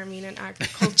up farming and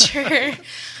agriculture.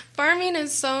 Farming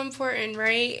is so important,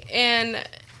 right? And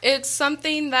it's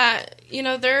something that,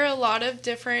 there are a lot of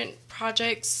different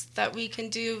projects that we can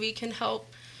do. We can help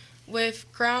with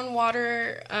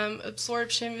groundwater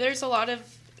absorption. There's a lot of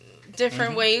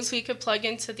different ways we could plug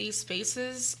into these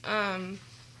spaces.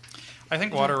 I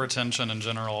think water retention in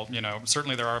general,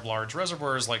 certainly there are large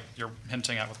reservoirs like you're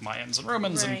hinting at with Mayans and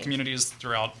Romans and communities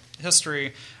throughout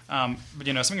history. But,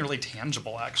 something really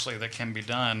tangible, actually, that can be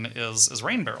done is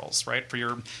rain barrels, right?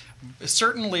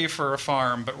 Certainly for a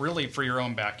farm, but really for your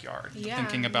own backyard. Yeah.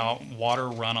 Thinking about water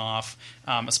runoff,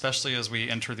 especially as we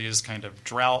enter these kind of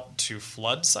drought to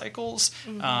flood cycles.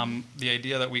 The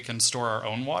idea that we can store our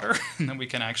own water and that we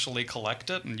can actually collect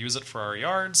it and use it for our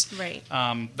yards. Right.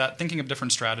 That thinking of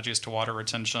different strategies to water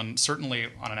retention, certainly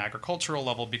on an agricultural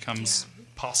level, becomes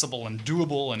possible and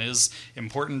doable and is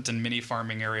important in many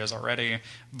farming areas already,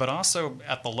 but also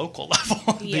at the local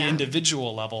level, the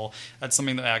individual level. That's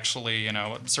something that actually,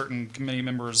 certain committee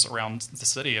members around the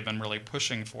city have been really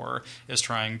pushing for, is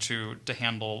trying to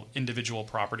handle individual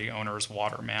property owners'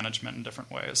 water management in different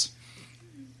ways.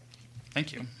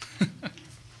 Thank you.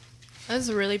 That was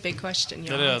a really big question,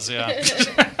 y'all. It is, yeah.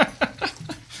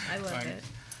 I love it.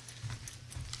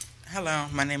 Hello,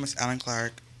 my name is Alan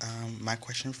Clark. My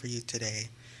question for you today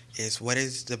is, what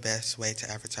is the best way to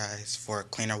advertise for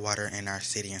cleaner water in our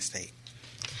city and state?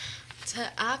 To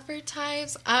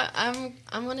advertise, I'm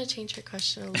going to change your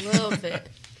question a little bit,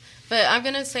 but I'm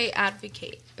going to say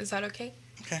advocate. Is that okay?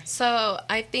 Okay. So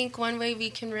I think one way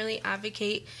we can really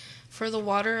advocate for the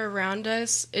water around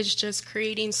us is just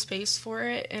creating space for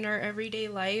it in our everyday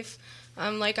life.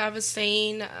 Like I was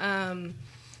saying,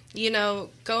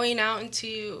 going out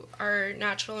into our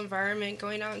natural environment,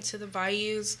 going out into the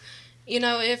bayous,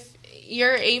 if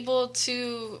you're able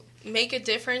to make a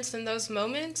difference in those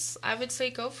moments, I would say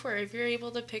go for it. If you're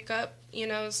able to pick up,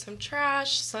 some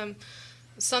trash,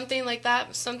 something like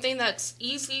that, something that's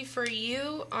easy for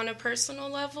you on a personal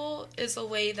level, is a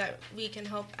way that we can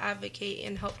help advocate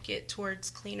and help get towards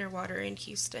cleaner water in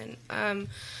Houston.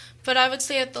 But I would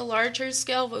say at the larger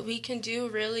scale, what we can do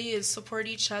really is support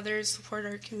each other, support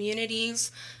our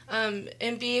communities,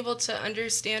 and be able to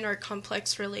understand our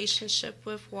complex relationship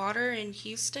with water in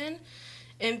Houston,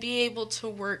 and be able to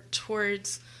work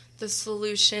towards the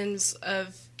solutions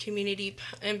of community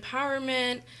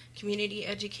empowerment, community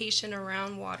education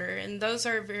around water. And those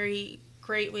are very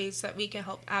great ways that we can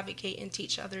help advocate and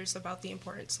teach others about the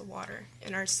importance of water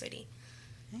in our city.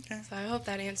 Okay. So I hope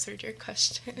that answered your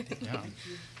question. Yeah.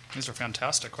 These are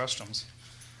fantastic questions.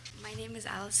 My name is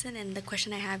Allison, and the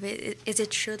question I have is it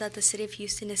true that the city of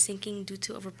Houston is sinking due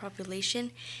to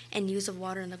overpopulation and use of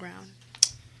water in the ground?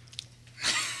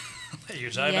 You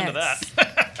dive into that.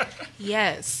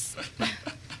 Yes.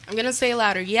 I'm going to say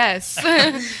louder. Yes.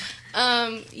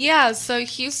 So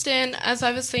Houston, as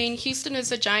I was saying, Houston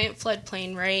is a giant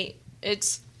floodplain, right?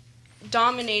 It's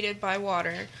dominated by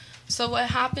water. So what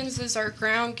happens is our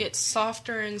ground gets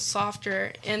softer and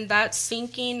softer, and that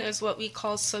sinking is what we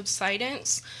call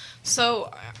subsidence. So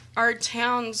our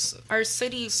towns, our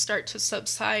cities start to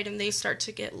subside, and they start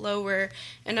to get lower.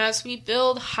 And as we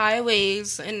build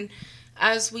highways, and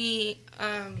as we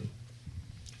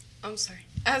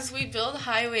build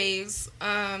highways,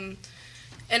 and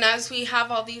as we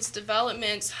have all these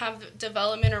developments, have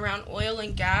development around oil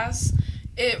and gas,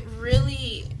 it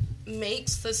really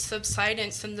makes the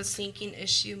subsidence and the sinking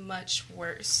issue much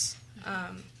worse.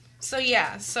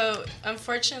 So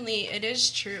unfortunately it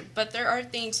is true, but there are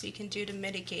things we can do to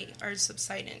mitigate our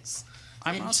subsidence.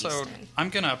 I'm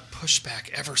going to push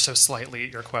back ever so slightly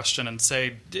at your question and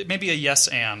say maybe a yes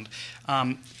and.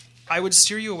 I would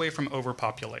steer you away from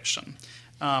overpopulation.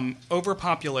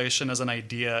 Overpopulation as an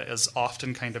idea is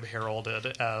often kind of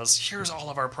heralded as, here's all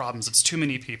of our problems, it's too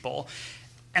many people.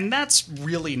 And that's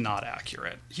really not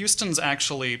accurate. Houston's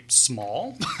actually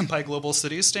small by global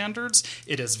city standards.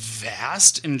 It is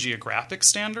vast in geographic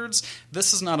standards.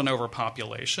 This is not an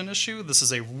overpopulation issue. This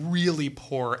is a really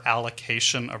poor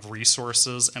allocation of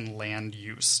resources and land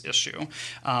use issue.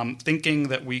 Thinking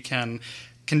that we can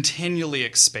continually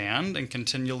expand and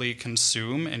continually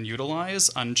consume and utilize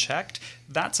unchecked,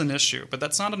 that's an issue. But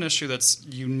that's not an issue that's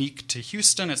unique to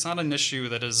Houston. It's not an issue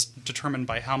that is determined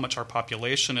by how much our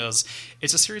population is.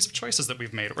 It's a series of choices that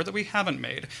we've made or that we haven't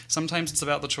made. Sometimes it's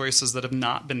about the choices that have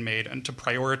not been made and to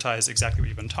prioritize exactly what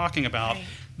you've been talking about, right.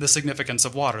 The significance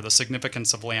of water, the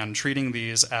significance of land, treating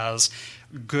these as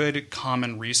good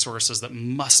common resources that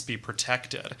must be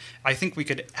protected. I think we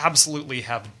could absolutely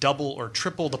have double or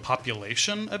triple the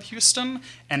population of Houston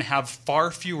and have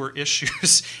far fewer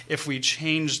issues if we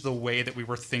change the way that we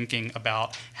were thinking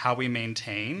about how we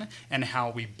maintain and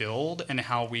how we build and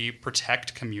how we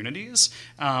protect communities.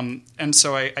 And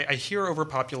so I hear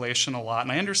overpopulation a lot,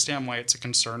 and I understand why it's a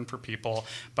concern for people,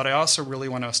 but I also really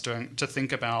want us to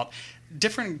think about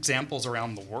different examples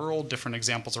around the world, different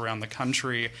examples around the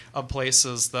country of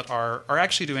places that are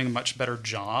actually doing a much better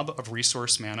job of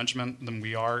resource management than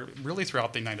we are really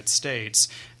throughout the United States,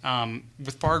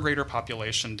 with far greater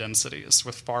population densities,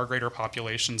 with far greater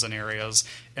populations in areas.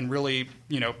 And really,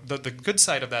 the good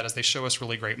side of that is they show us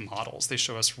really great models. They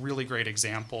show us really great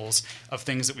examples of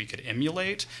things that we could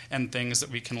emulate and things that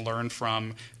we can learn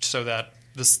from, so that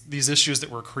these issues that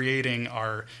we're creating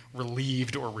are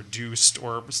relieved or reduced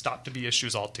or stop to be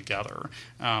issues altogether.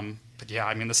 But yeah,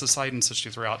 I mean, the subsidence issue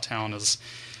throughout town is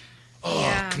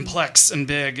complex and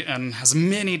big and has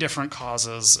many different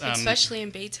causes. And especially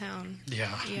in Baytown.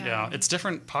 Yeah. It's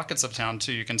different pockets of town,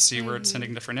 too. You can see where it's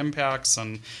hitting different impacts.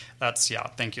 And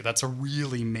thank you. That's a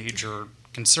really major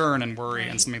concern and worry,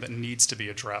 and something that needs to be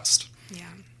addressed. Yeah.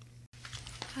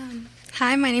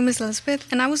 Hi, my name is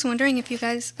Elizabeth, and I was wondering if you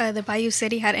guys, the Bayou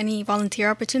City, had any volunteer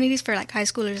opportunities for high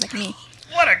schoolers like me.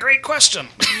 What a great question!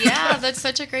 Yeah, that's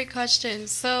such a great question.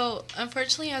 So,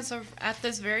 unfortunately, at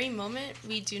this very moment,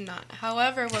 we do not.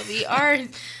 However, what we are,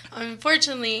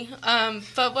 unfortunately,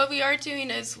 but what we are doing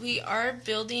is we are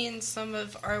building some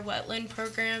of our wetland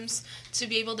programs to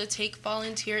be able to take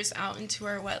volunteers out into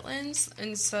our wetlands,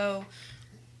 and so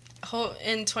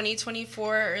in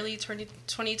 2024, early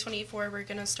 2024, we're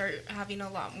going to start having a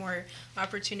lot more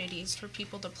opportunities for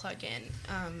people to plug in.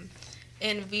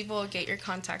 And we will get your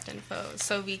contact info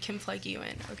so we can plug you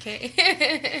in,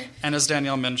 okay? And as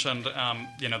Danielle mentioned,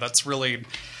 that's really...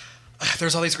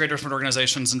 There's all these great different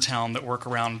organizations in town that work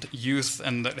around youth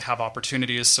and that have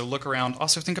opportunities. So look around.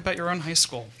 Also think about your own high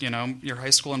school. Your high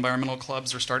school environmental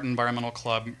clubs or start an environmental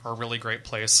club are a really great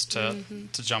place to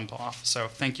jump off. So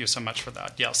thank you so much for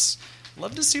that. Yes.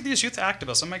 Love to see these youth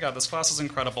activists. Oh my God, this class is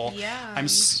incredible. Yeah. I'm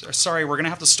sorry, we're going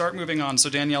to have to start moving on. So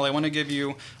Danielle, I want to give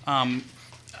you... I'm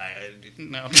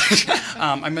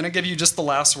going to give you just the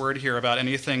last word here about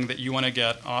anything that you want to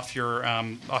get off your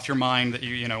mind that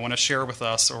you want to share with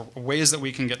us, or ways that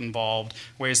we can get involved,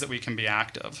 ways that we can be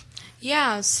active.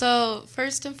 Yeah. So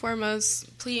first and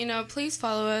foremost, please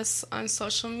follow us on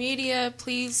social media.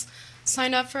 Please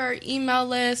sign up for our email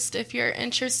list if you're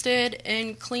interested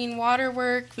in clean water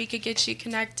work. We could get you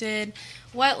connected.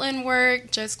 Wetland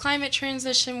work, just climate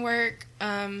transition work.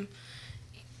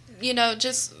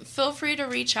 Just feel free to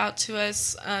reach out to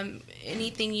us.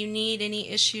 Anything you need, any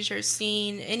issues you're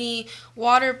seeing, any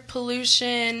water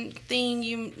pollution thing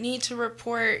you need to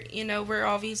report, we're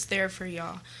always there for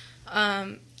y'all.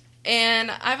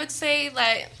 And I would say,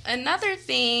 another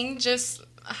thing, just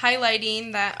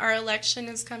highlighting that our election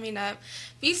is coming up.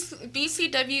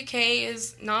 BCWK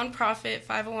is nonprofit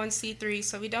 501c3,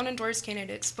 so we don't endorse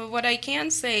candidates. But what I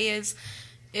can say is,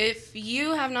 if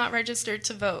you have not registered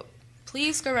to vote,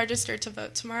 please go register to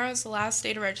vote. Tomorrow is the last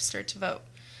day to register to vote.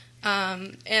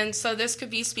 And so this could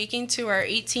be speaking to our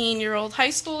 18-year-old high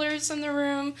schoolers in the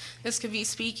room. This could be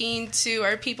speaking to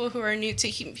our people who are new to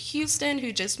Houston,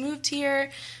 who just moved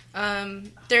here.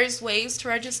 There's ways to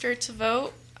register to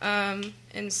vote. And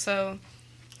so,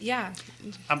 yeah.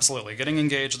 Absolutely. Getting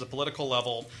engaged at the political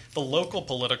level, the local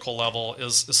political level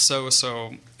is so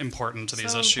important to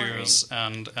these issues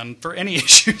and for any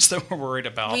issues that we're worried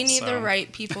about. We need the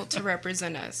right people to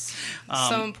represent us.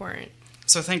 So important.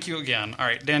 So thank you again. All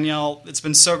right, Danielle, it's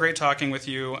been so great talking with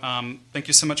you. Thank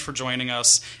you so much for joining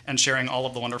us and sharing all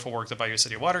of the wonderful work that Bayou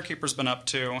City Waterkeeper's been up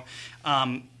to.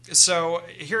 So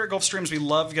here at Gulf Streams, we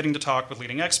love getting to talk with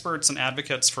leading experts and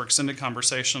advocates for extended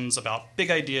conversations about big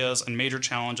ideas and major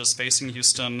challenges facing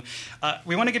Houston.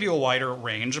 We want to give you a wider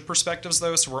range of perspectives,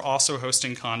 though, so we're also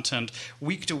hosting content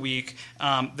week to week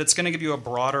that's going to give you a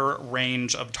broader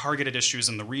range of targeted issues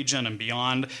in the region and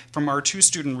beyond from our two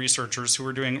student researchers who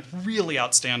are doing really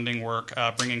outstanding work,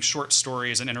 bringing short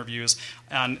stories and interviews.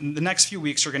 And in the next few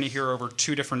weeks, you're going to hear over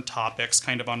two different topics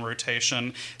kind of on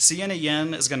rotation. Sienna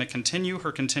Yen is going to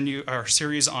continue our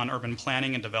series on urban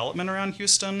planning and development around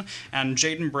Houston, and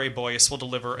Jaden Bray-Boyce will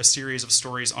deliver a series of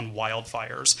stories on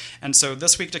wildfires. And so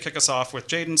this week, to kick us off with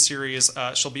Jaden's series,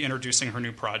 she'll be introducing her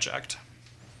new project.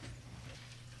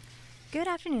 Good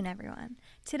afternoon, everyone.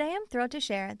 Today I'm thrilled to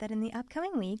share that in the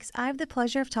upcoming weeks, I have the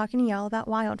pleasure of talking to y'all about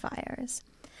wildfires.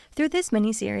 Through this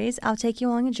mini-series, I'll take you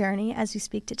along a journey as we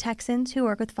speak to Texans who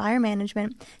work with fire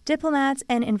management, diplomats,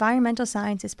 and environmental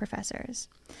sciences professors.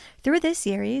 Through this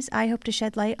series, I hope to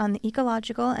shed light on the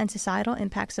ecological and societal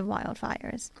impacts of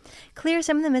wildfires, clear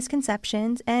some of the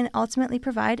misconceptions, and ultimately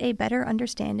provide a better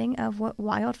understanding of what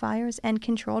wildfires and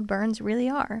controlled burns really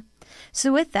are.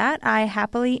 So with that, I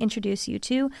happily introduce you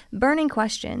to Burning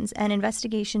Questions, an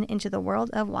investigation into the world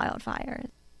of wildfires.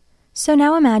 So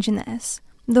now imagine this.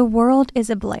 The world is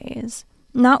ablaze,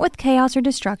 not with chaos or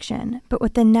destruction, but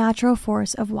with the natural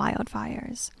force of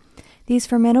wildfires. These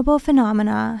formidable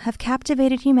phenomena have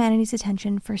captivated humanity's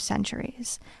attention for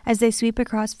centuries as they sweep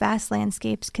across vast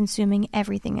landscapes, consuming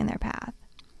everything in their path.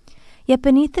 Yet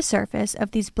beneath the surface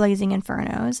of these blazing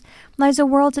infernos lies a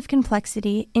world of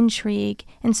complexity, intrigue,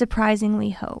 and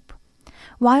surprisingly hope.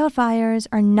 Wildfires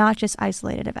are not just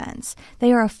isolated events.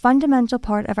 They are a fundamental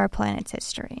part of our planet's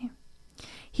history.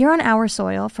 Here on our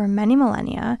soil, for many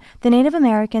millennia, the Native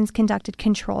Americans conducted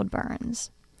controlled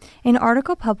burns. An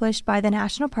article published by the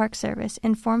National Park Service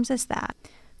informs us that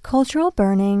cultural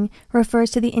burning refers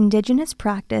to the indigenous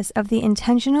practice of the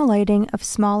intentional lighting of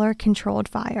smaller controlled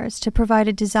fires to provide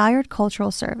a desired cultural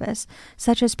service,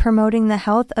 such as promoting the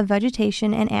health of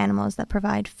vegetation and animals that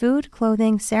provide food,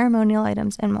 clothing, ceremonial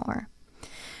items, and more.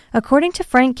 According to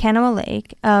Frank Kanawa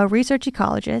Lake, a research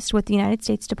ecologist with the United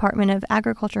States Department of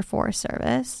Agriculture Forest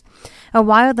Service, a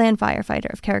wildland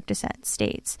firefighter of Carrick descent,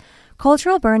 states,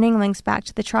 cultural burning links back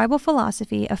to the tribal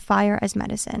philosophy of fire as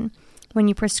medicine. When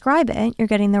you prescribe it, you're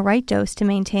getting the right dose to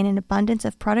maintain an abundance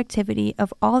of productivity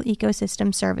of all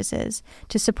ecosystem services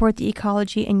to support the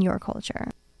ecology in your culture.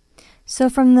 So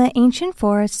from the ancient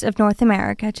forests of North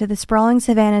America to the sprawling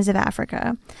savannas of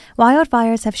Africa,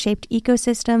 wildfires have shaped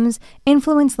ecosystems,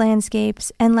 influenced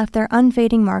landscapes, and left their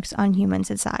unfading marks on human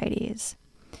societies.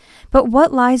 But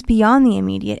what lies beyond the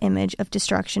immediate image of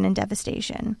destruction and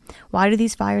devastation? Why do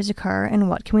these fires occur, and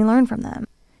what can we learn from them?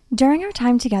 During our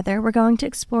time together, we're going to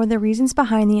explore the reasons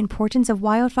behind the importance of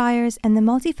wildfires and the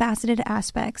multifaceted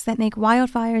aspects that make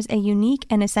wildfires a unique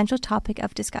and essential topic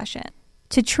of discussion.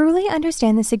 To truly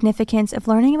understand the significance of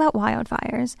learning about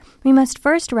wildfires, we must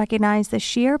first recognize the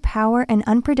sheer power and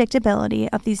unpredictability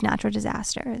of these natural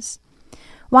disasters.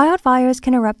 Wildfires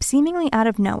can erupt seemingly out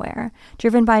of nowhere,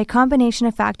 driven by a combination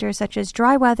of factors such as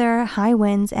dry weather, high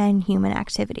winds, and human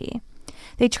activity.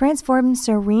 They transform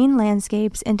serene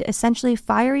landscapes into essentially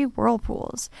fiery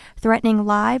whirlpools, threatening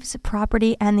lives,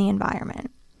 property, and the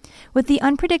environment. With the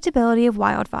unpredictability of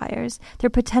wildfires, their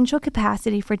potential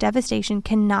capacity for devastation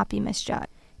cannot be misjudged.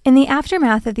 In the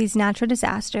aftermath of these natural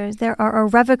disasters, there are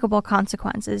irrevocable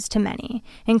consequences to many,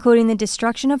 including the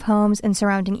destruction of homes and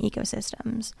surrounding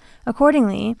ecosystems.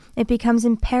 Accordingly, it becomes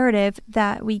imperative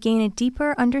that we gain a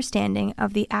deeper understanding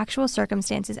of the actual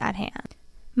circumstances at hand.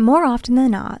 More often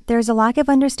than not, there is a lack of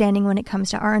understanding when it comes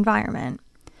to our environment.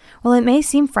 While it may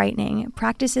seem frightening,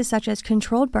 practices such as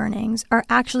controlled burnings are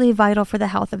actually vital for the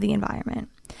health of the environment.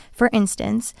 For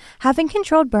instance, having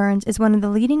controlled burns is one of the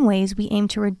leading ways we aim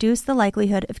to reduce the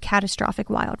likelihood of catastrophic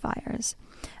wildfires.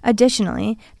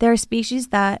 Additionally, there are species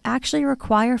that actually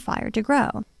require fire to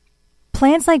grow.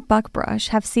 Plants like buckbrush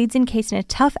have seeds encased in a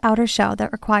tough outer shell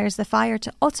that requires the fire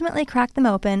to ultimately crack them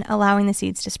open, allowing the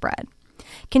seeds to spread.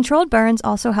 Controlled burns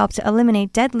also help to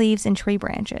eliminate dead leaves and tree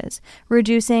branches,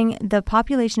 reducing the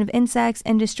population of insects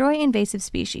and destroy invasive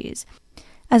species,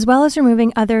 as well as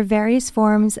removing other various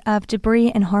forms of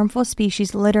debris and harmful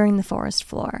species littering the forest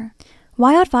floor.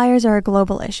 Wildfires are a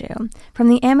global issue. From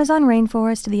the Amazon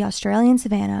rainforest to the Australian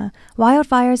savanna,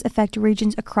 wildfires affect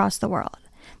regions across the world.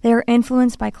 They are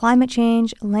influenced by climate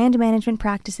change, land management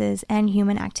practices, and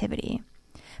human activity.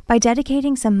 By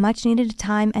dedicating some much-needed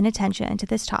time and attention to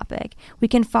this topic, we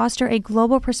can foster a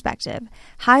global perspective,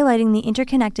 highlighting the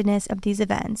interconnectedness of these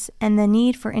events and the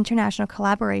need for international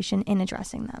collaboration in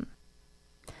addressing them.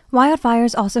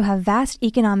 Wildfires also have vast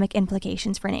economic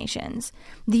implications for nations.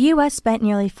 The U.S. spent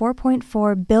nearly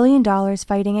 $4.4 billion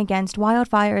fighting against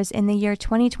wildfires in the year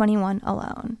 2021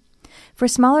 alone. For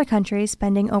smaller countries,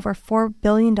 spending over $4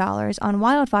 billion on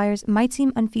wildfires might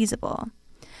seem unfeasible.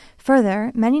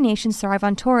 Further, many nations thrive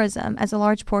on tourism as a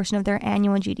large portion of their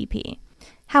annual GDP.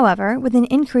 However, with an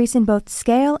increase in both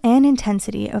scale and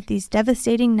intensity of these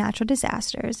devastating natural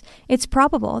disasters, it's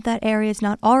probable that areas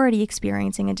not already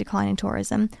experiencing a decline in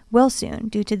tourism will soon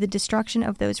due to the destruction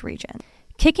of those regions.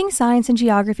 Kicking science and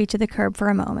geography to the curb for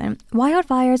a moment,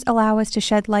 wildfires allow us to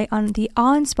shed light on the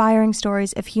awe-inspiring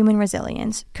stories of human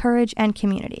resilience, courage, and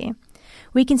community.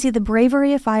 We can see the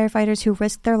bravery of firefighters who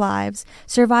risk their lives,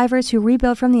 survivors who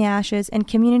rebuild from the ashes, and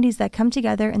communities that come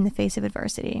together in the face of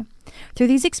adversity. Through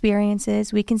these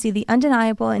experiences, we can see the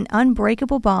undeniable and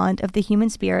unbreakable bond of the human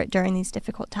spirit during these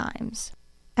difficult times.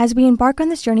 As we embark on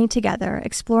this journey together,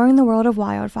 exploring the world of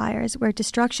wildfires, where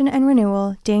destruction and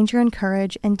renewal, danger and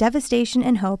courage, and devastation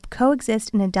and hope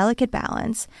coexist in a delicate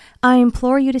balance, I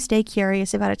implore you to stay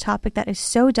curious about a topic that is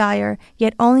so dire,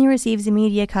 yet only receives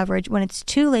media coverage when it's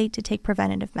too late to take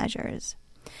preventative measures.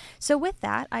 So with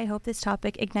that, I hope this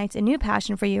topic ignites a new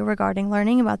passion for you regarding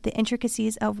learning about the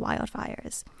intricacies of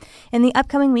wildfires. In the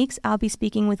upcoming weeks, I'll be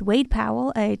speaking with Wade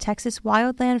Powell, a Texas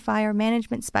wildland fire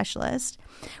management specialist.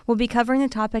 We'll be covering the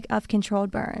topic of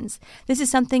controlled burns. This is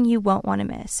something you won't want to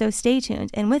miss, so stay tuned.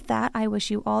 And with that, I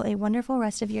wish you all a wonderful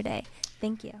rest of your day.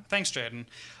 Thank you. Thanks, Jaden.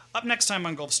 Up next time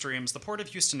on Gulf Streams, the Port of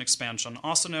Houston expansion,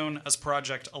 also known as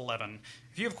Project 11.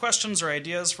 If you have questions or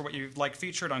ideas for what you'd like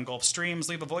featured on Gulf Streams,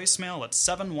 leave a voicemail at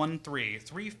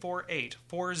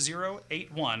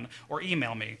 713-348-4081 or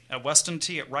email me at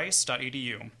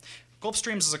westonT@rice.edu. Gulf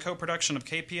Streams is a co-production of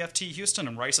KPFT Houston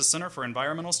and Rice's Center for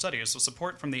Environmental Studies with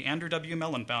support from the Andrew W.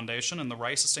 Mellon Foundation and the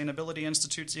Rice Sustainability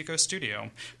Institute's Eco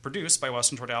Studio. Produced by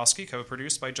Weston Twardowski,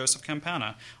 co-produced by Joseph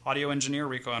Campana. Audio engineer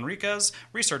Rico Enriquez.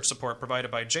 Research support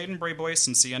provided by Jaden Brayboyce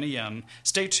and Sienna Yen.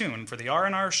 Stay tuned for the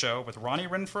R&R Show with Ronnie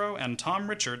Renfro and Tom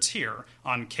Richards here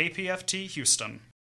on KPFT Houston.